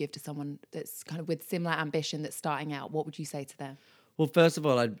advice would you give to someone that's kind of with similar ambition that's starting out? What would you say to them? Well, first of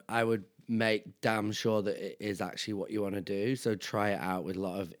all, I would make damn sure that it is actually what you want to do. So try it out with a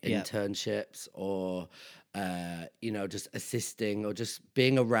lot of internships or, just assisting or just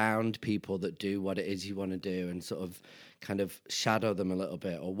being around people that do what it is you want to do, and sort of kind of shadow them a little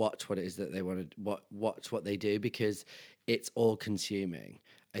bit, or watch what it is that they want to, watch what they do, because it's all consuming.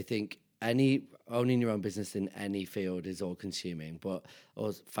 I think owning your own business in any field is all consuming, but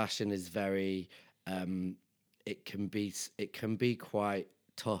fashion is very, it can be quite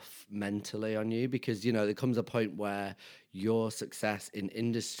tough mentally on you, because there comes a point where your success in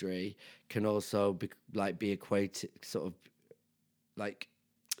industry can also be equated, sort of like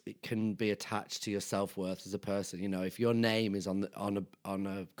it can be attached to your self-worth as a person. If your name is on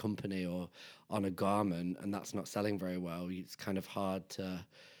a company or on a garment and that's not selling very well, it's kind of hard to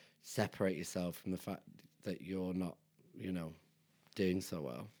separate yourself from the fact that you're not, doing so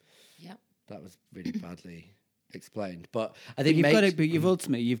well. Yeah, that was really badly explained, but I think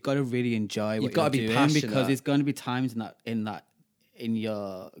you've got to really enjoy what you're doing, passionate. Because there's going to be times in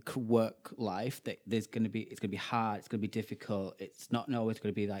your work life that it's going to be hard, it's going to be difficult, it's not always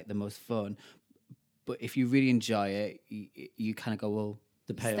going to be like the most fun. But if you really enjoy it, you kind of go, well,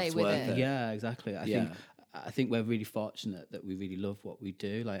 the payoff's worth it. Yeah, exactly. I think we're really fortunate that we really love what we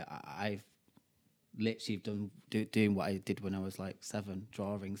do. Like, I've literally doing what I did when I was like 7,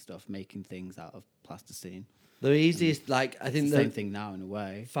 drawing stuff, making things out of plasticine. The easiest, I think the same thing now in a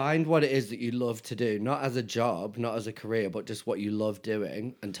way. Find what it is that you love to do, not as a job, not as a career, but just what you love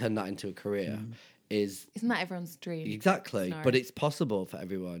doing, and turn that into a career. Isn't that everyone's dream? Exactly, scenario? But it's possible for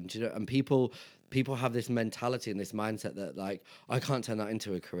everyone. Do you know? And people have this mentality and this mindset that like, I can't turn that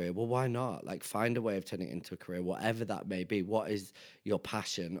into a career. Well, why not? Like, find a way of turning it into a career, whatever that may be. What is your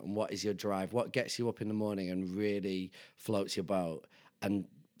passion and what is your drive? What gets you up in the morning and really floats your boat? And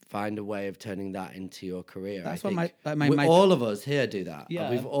find a way of turning that into your career. That's I what think all of us here do that. Yeah.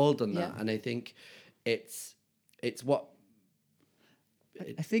 We've all done that, Yeah. and I think it's what.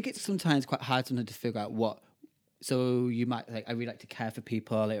 I think it's sometimes quite hard sometimes to figure out what. So you might I really like to care for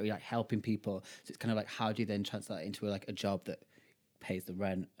people, I really like helping people. So it's kind of like, how do you then translate that into a job that pays the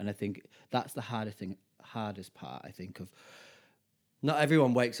rent? And I think that's the hardest part. I think of. Not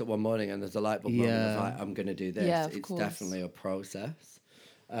everyone wakes up one morning and there's a light bulb moment of like, I'm going to do this. Yeah, of it's course. definitely a process.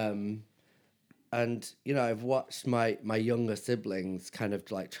 And I've watched my younger siblings kind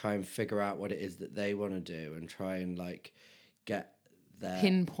of like try and figure out what it is that they want to do, and try and like get their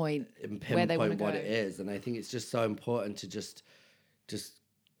Pinpoint where they want to go. what it is. And I think it's just so important to just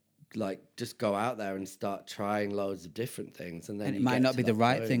like just go out there and start trying loads of different things, and then And it you might get not to be the that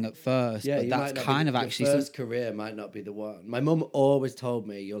right point. thing at first, but you that's might not kind of your actually first career might not be the one. My mum always told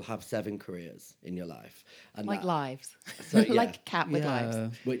me you'll have 7 careers in your life, and Like that- lives. So, yeah. Like a cat with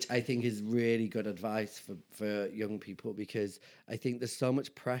lives. which I think is really good advice for young people, because I think there's so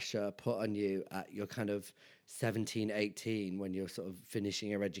much pressure put on you at your kind of 17, 18 when you're sort of finishing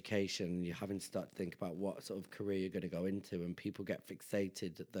your education and you're having to start to think about what sort of career you're going to go into, and people get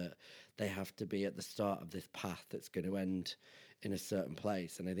fixated that they have to be at the start of this path that's going to end in a certain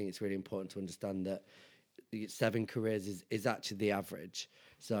place. And I think it's really important to understand that 7 careers is actually the average.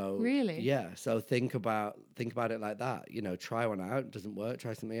 So Really? yeah. So think about it like that. You know, try one out. It doesn't work,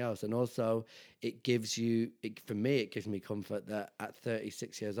 try something else. And also, it gives me comfort that at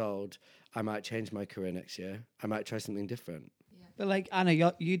 36 years old, I might change my career next year. I might try something different. But like Anna,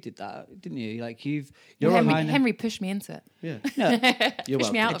 you did that, didn't you? Like you're Henry pushed me into it. Yeah. You're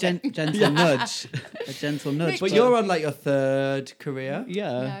Pushed me welcome. out of it. gentle nudge, a gentle nudge. But you're on like your 3rd career.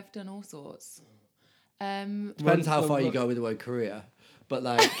 Yeah, I've done all sorts. Depends how far you go with the word career. But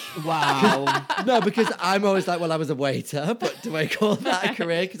like, wow. no, because I'm always like, well, I was a waiter, but do I call that a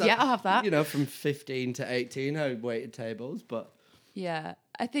career? Cause Yeah, I'll have that. You know, from 15 to 18, I waited tables, but... Yeah,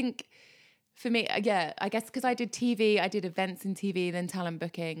 I think for me, yeah, I guess because I did TV, I did events in TV, then talent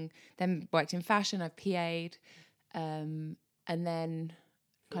booking, then worked in fashion, I've PA'd, and then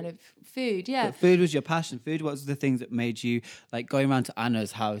kind of food, yeah. But food was your passion. Food was the things that made you, like, going around to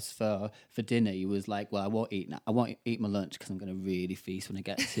Anna's house for dinner. You was like, well, I won't eat now. I won't eat my lunch because I'm going to really feast when I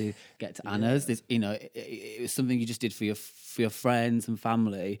get to Anna's. This, you know, it was something you just did for your friends and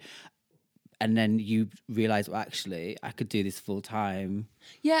family. And then you realise, well, actually, I could do this full time.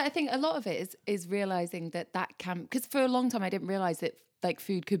 Yeah, I think a lot of it is realising that can... Because for a long time, I didn't realise that like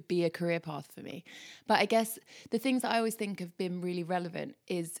food could be a career path for me. But I guess the things that I always think have been really relevant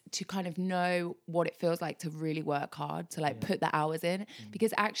is to kind of know what it feels like to really work hard, to like put the hours in.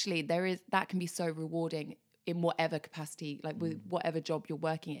 Because actually that can be so rewarding in whatever capacity, like with whatever job you're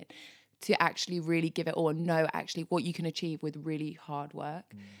working in, to actually really give it all and know actually what you can achieve with really hard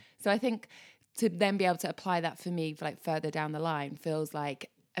work. So I think to then be able to apply that for me for like further down the line feels like,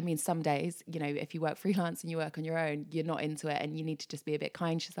 I mean, some days, you know, if you work freelance and you work on your own, you're not into it and you need to just be a bit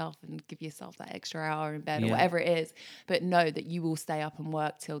kind to yourself and give yourself that extra hour in bed or whatever it is. But know that you will stay up and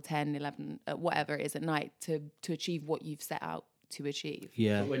work till 10, 11, whatever it is at night to achieve what you've set out to achieve.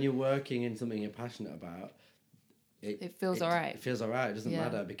 Yeah. But when you're working in something you're passionate about, it feels all right. It feels all right. It doesn't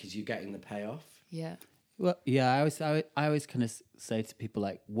matter because you're getting the payoff. Yeah. Well, yeah, I always kind of say to people,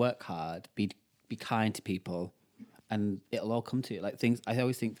 like, work hard, be kind to people, and it'll all come to you. Like, things, I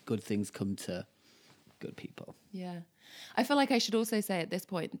always think good things come to good people. Yeah. I feel like I should also say at this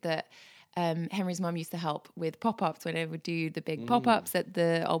point that Henry's mum used to help with pop-ups when I would do the big pop-ups at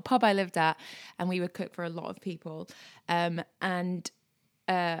the old pub I lived at, and we would cook for a lot of people. I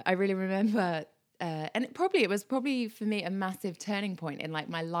really remember... and it was probably for me a massive turning point in like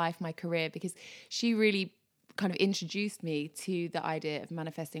my life, my career, because she really kind of introduced me to the idea of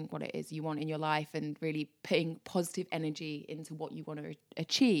manifesting what it is you want in your life and really putting positive energy into what you want to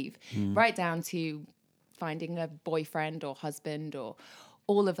achieve, right down to finding a boyfriend or husband or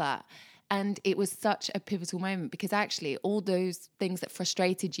all of that. And it was such a pivotal moment because actually all those things that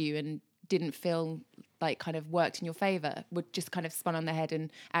frustrated you and didn't feel like kind of worked in your favor would just kind of spun on their head,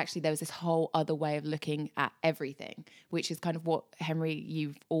 and actually there was this whole other way of looking at everything, which is kind of what, Henry,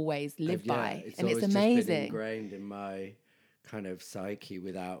 you've always lived by, and it's amazing. Just been ingrained in my kind of psyche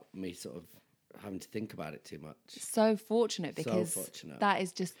without me sort of having to think about it too much. So fortunate, because that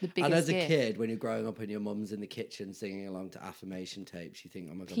is just the biggest And as a gift. kid, when you're growing up and your mum's in the kitchen singing along to affirmation tapes, you think,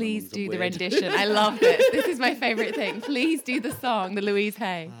 oh my God, Please my mum's do a the weird. rendition. I love this. This is my favourite thing. Please do the song, the Louise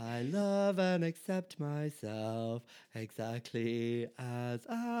Hay. I love and accept myself exactly as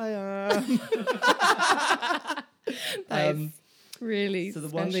I am. That is really So the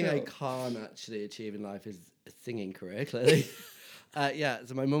special. one thing I can't actually achieve in life is a singing career, clearly.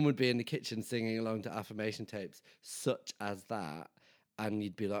 So my mum would be in the kitchen singing along to affirmation tapes, such as that, and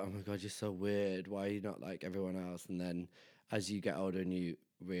you'd be like, oh my God, you're so weird. Why are you not like everyone else? And then as you get older and you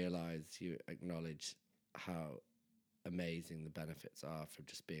realise, you acknowledge how amazing the benefits are from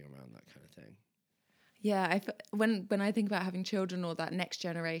just being around that kind of thing. Yeah, when I think about having children or that next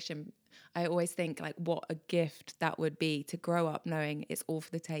generation, I always think like what a gift that would be to grow up knowing it's all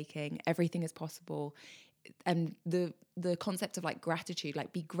for the taking, everything is possible. And the concept of like gratitude,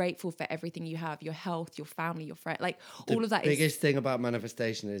 like be grateful for everything you have, your health, your family, your friend, like all of that. The biggest thing about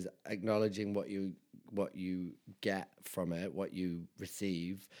manifestation is acknowledging what you what you get from it, what you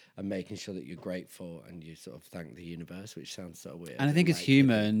receive, and making sure that you're grateful and you sort of thank the universe, which sounds so weird. And I think as Like,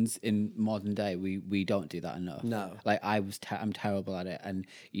 humans in modern day, we don't do that enough. No. Like I'm terrible at it, and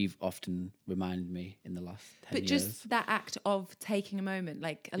you've often reminded me in the last 10 But years. just that act of taking a moment,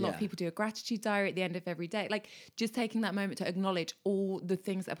 like a lot of Yeah. people do a gratitude diary at the end of every day, like just taking that moment to acknowledge all the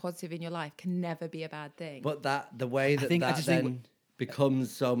things that are positive in your life can never be a bad thing. But the way that think- I that just then think-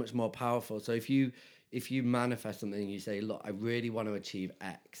 becomes so much more powerful. So if you manifest something and you say, look, I really want to achieve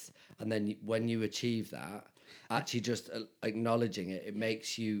X, and then when you achieve that, actually just acknowledging it, it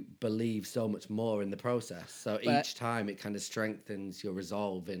makes you believe so much more in the process. So each time it kind of strengthens your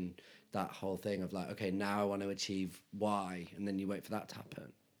resolve in that whole thing of like, okay, now I want to achieve Y, and then you wait for that to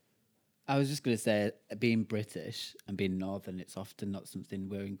happen. I was just going to say, being British and being Northern, it's often not something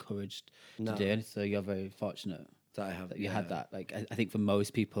we're encouraged No. to do. And so you're very fortunate That I have. that you had that. Like, I think for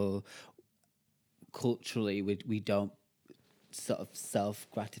most people, culturally, we don't sort of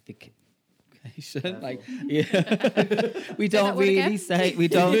self-gratification. Like, yeah. We that don't word really again? say, we You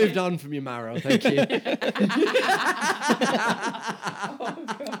don't. moved on from your marrow, thank you.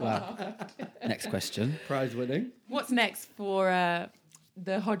 Wow. Next question. Prize winning. What's next for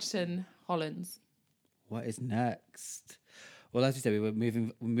the Hodgson Hollands? What is next? Well, as you said, we're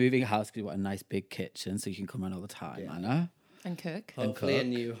moving house because we want a nice big kitchen so you can come around all the time, Anna. And cook? And Hopefully a cook.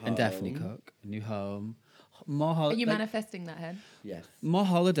 new home. And definitely cook. A new home. More Are holidays. you manifesting that, Hen? Yes. More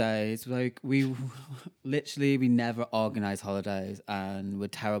holidays. Like, we never organise holidays, and we're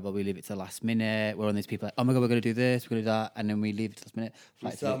terrible. We leave it to the last minute. We're on these people like, oh my God, we're going to do this, we're going to do that. And then we leave it to the last minute.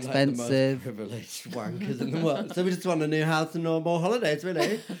 Flights are Sound like the most expensive. privileged wankers in the world. So we just want a new house and no more holidays,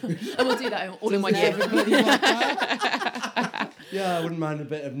 really. And we'll do that all in 1 year. Yeah, I wouldn't mind a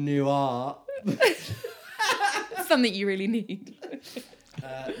bit of new art. Something you really need.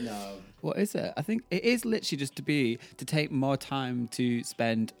 No. What is it? I think it is literally just to take more time to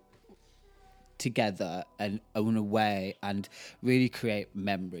spend together and own away and really create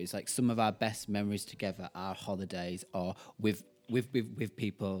memories. Like, some of our best memories together are holidays or with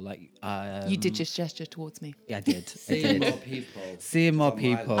people. Like, You did just gesture towards me. yeah, I did. Seeing more people. Seeing more on my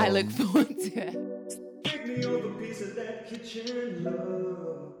people. I look forward to it. Make me over a piece of that kitchen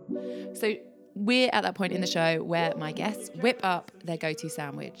love. So we're at that point in the show where my guests whip up their go-to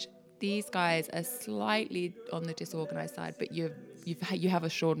sandwich. These guys are slightly on the disorganized side, but you have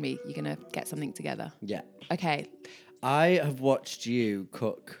assured me you're going to get something together. Yeah. Okay. I have watched you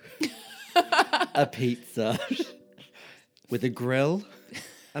cook a pizza with a grill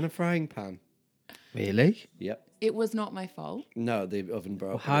and a frying pan. Really? Yep. It was not my fault. No, the oven broke.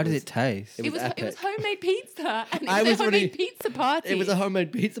 Well, how did it taste? It It was epic. homemade pizza, and I it was was a homemade really- pizza party. It was a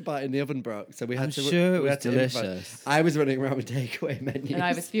homemade pizza part in the oven broke, so we had I'm to. sure it we was had to improvise. delicious. I was running around with takeaway menus. and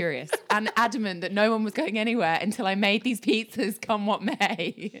I was furious and adamant that no one was going anywhere until I made these pizzas come what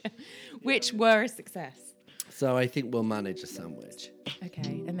may, which were a success. So I think we'll manage a sandwich.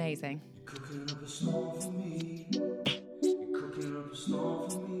 Okay, amazing. Cooking up a storm for me. You're cooking up a storm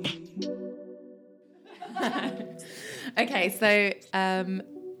for me. Okay, so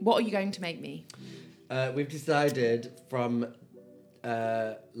what are you going to make me? We've decided from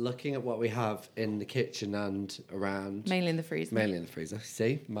looking at what we have in the kitchen and around, Mainly in the freezer. mainly in the freezer.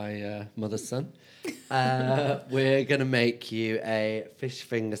 See, my mother's son. We're gonna make you a fish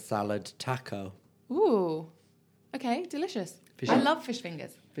finger salad taco. Ooh, okay, delicious. I love fish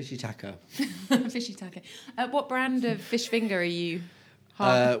fingers. Fishy taco. Fishy taco. What brand of fish finger are you?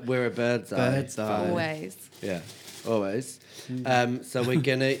 We're a bird's eye. Bird's eye. Always. Yeah, always. So we're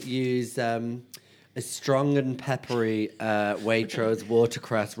gonna use a strong and peppery Waitrose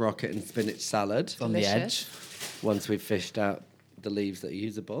watercress, rocket, and spinach salad. On the Delicious. edge. Once we've fished out the leaves that are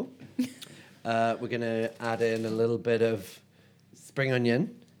usable, we're gonna add in a little bit of spring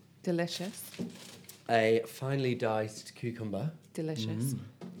onion, Delicious. a finely diced cucumber, Delicious.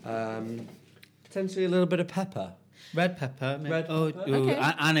 potentially a little bit of pepper. Red pepper. maybe. Red Oh, pepper. ooh, Okay.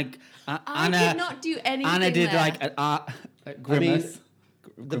 Anna. I did not do anything Anna did there. like an art I mean, grimace.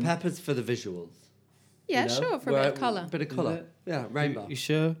 the peppers for the visuals. Yeah, you know? sure, for a bit of colour. Bit of colour. it? Yeah, rainbow. You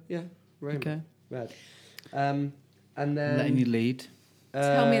sure? Yeah, rainbow. Okay. Red. And then Letting you lead.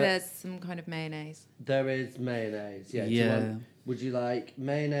 Tell me there's some kind of mayonnaise. there is mayonnaise. Yeah. Yeah. Would you like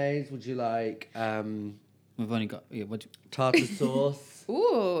mayonnaise? Would you like We've only got. Yeah, what? tartar sauce?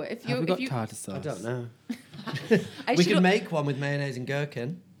 Ooh, if you Have we got if you tartar sauce? I don't know. I We should- can make one with mayonnaise and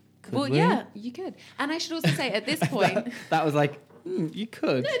gherkin. Well, we? yeah, you could. And I should also say at this point, That was like, you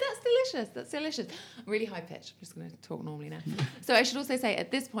could. no, that's delicious. That's delicious. Really high pitch. I'm just going to talk normally now. So I should also say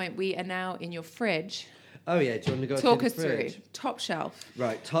at this point, we are now in your fridge. Oh yeah, do you want to go Talk to us the fridge? through. Top shelf.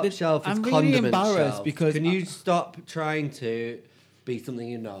 Right, top shelf is I'm really condiment embarrassed shelf. because Can you stop trying to be something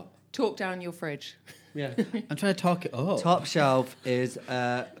you're not? Talk down your fridge. Yeah. I'm trying to talk it up. Top shelf is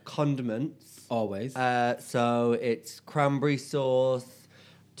condiments. Always. So it's cranberry sauce,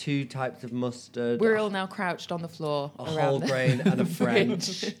 2 types of mustard. We're all now crouched on the floor. A around whole the grain and a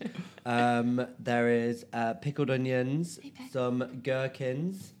fridge. French. There is pickled onions, some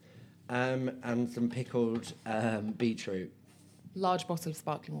gherkins, and some pickled beetroot. Large bottle of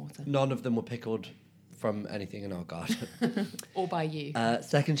sparkling water. None of them were pickled from anything in our garden. Or by you.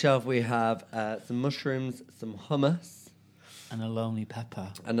 Second shelf, we have some mushrooms, some hummus, And a lonely pepper.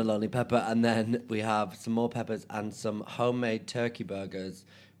 and a lonely pepper. And then we have some more peppers and some homemade turkey burgers,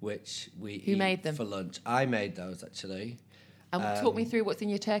 which we Who eat made them? for lunch. I made those, actually. And talk me through what's in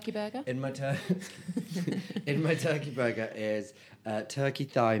your turkey burger. In my in my turkey burger is turkey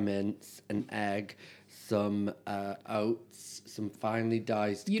thigh mince, an egg, some oats, some finely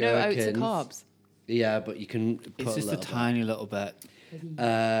diced You know oats are gherkins. carbs. Yeah, but you can put It's just a little tiny little bit.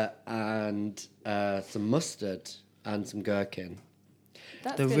 bit. And some mustard and some gherkin.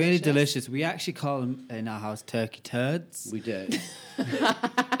 That's They're really delicious. We actually call them in our house turkey turds. We did.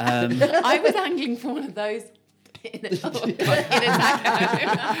 I was angling for one of those in a taco.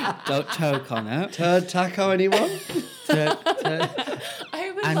 Don't choke on it. Turd taco, anyone?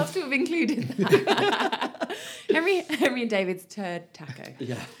 I would love to have included that. Henry and David's turd taco.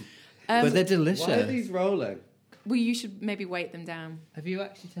 Yeah. But they're delicious. Why are these rolling? Well, you should maybe weight them down. Have you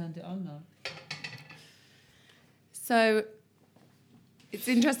actually turned it on now? So it's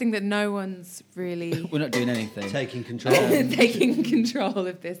interesting that no one's really We're not doing anything. Taking control. taking control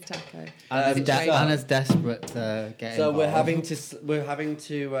of this taco. Anna's desperate to get So involved. we're having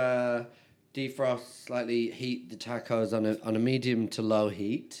to defrost, slightly heat the tacos on a medium to low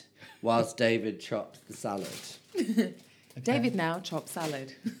heat, whilst David chops the salad. David now chops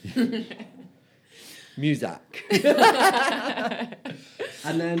salad. Muzak.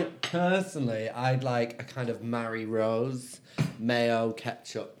 And then personally, I'd like a kind of Mary Rose mayo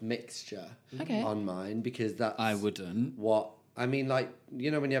ketchup mixture Okay. on mine, because that's I wouldn't. what I mean. Like, you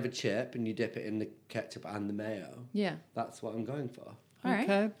know, when you have a chip and you dip it in the ketchup and the mayo, Yeah. that's what I'm going for. All right.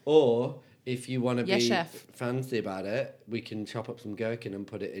 Okay. Or if you want to Yes, be chef. fancy about it, we can chop up some gherkin and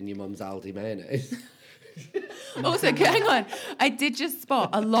put it in your mum's Aldi mayonnaise. Also, hang on. I did just spot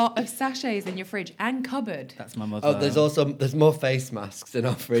a lot of sachets in your fridge and cupboard. That's my mother. Oh, there's more face masks in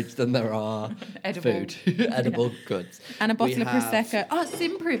our fridge than there are Edible. food, edible goods. And a bottle We of have- Prosecco. Oh,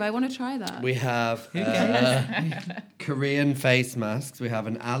 Simprove. I want to try that. We have Korean face masks. We have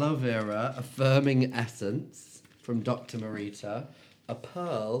an aloe vera, a firming essence from Dr. Marita, a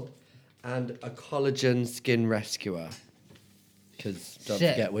pearl, and a collagen skin rescuer. Because don't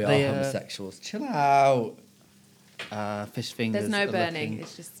Shit, forget, we are they, homosexuals. Chill out. Fish fingers. There's no are burning. looking-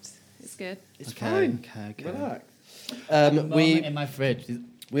 It's just, it's good. It's Okay, fine. okay. Relax. We in my fridge.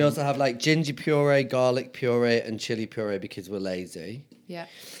 We also have like ginger puree, garlic puree, and chili puree because we're lazy. Yeah.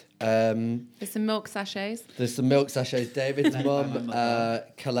 Um, There's some milk sachets. There's some milk sachets. David's Made by my mum mother.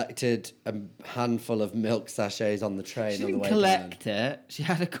 collected a handful of milk sachets on the train She on the didn't way collect it. She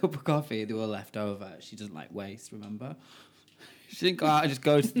had a cup of coffee. They were left over. She doesn't like waste. Remember? She didn't go out and just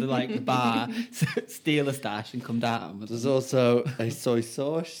go to the bar, steal a stash, and come down. There's also a soy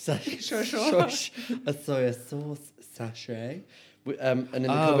sauce sachet. Sure. A soy sauce sachet. And in the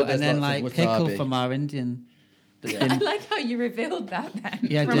cupboard Oh, there's and then lots like of pickle wasabi. from our Indian. I like how you revealed that then.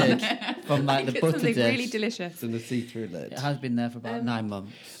 Yeah, I From- did. From like the It's butter something dish. really delicious. It's in the see-through lid. It has been there for about 9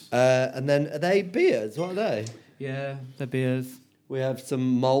 months. And then are they beers? What are they? Yeah, the beers. We have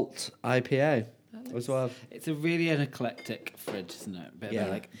some malt IPA as well. It's a really an eclectic fridge, isn't it? Bit Yeah. of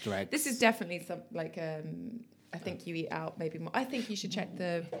like dregs. This is definitely some like I think you eat out maybe more. I think you should check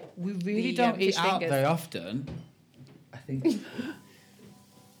the. We really the, don't fish eat out fingers. very often. I think.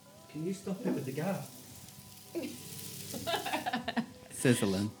 Can you stop it with the gas?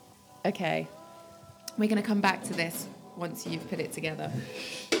 Sizzling. Okay, we're gonna come back to this once you've put it together.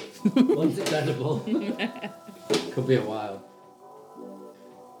 Once it's edible. Could be a while.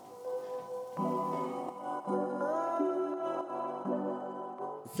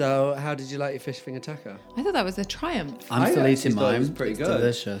 So, how did you like your fish finger taco? I thought that was a triumph. I'm I still actually eating thought it mine. was pretty It's good.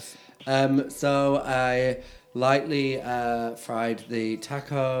 delicious. So I lightly fried the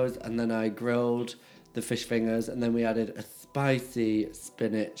tacos, and then I grilled the fish fingers, and then we added a spicy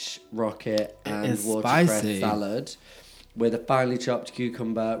spinach rocket and is watercress spicy. salad with a finely chopped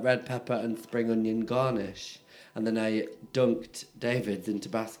cucumber, red pepper, and spring onion garnish. And then I dunked David's in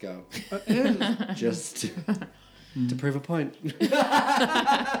Tabasco, just to prove a point.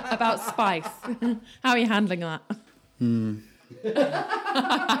 About about spice? How are you handling that?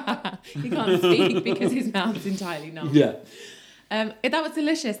 He can't speak because his mouth's entirely numb. Yeah. That was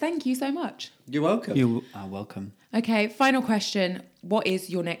delicious. Thank you so much. You're welcome. You are welcome. Okay, final question. What is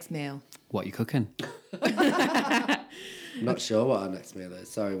your next meal? What are you cooking? Not sure what our next meal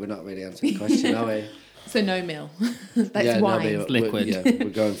is. Sorry, we're not really answering the question, are we? So no meal. That's wine. Liquid. We're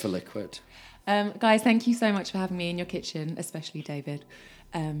going for liquid. Guys, thank you so much for having me in your kitchen, especially David.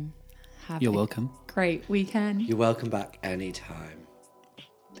 You're welcome. Great weekend. You're welcome back anytime.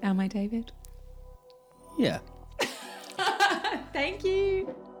 Am I David? Yeah. Thank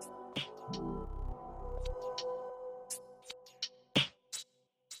you.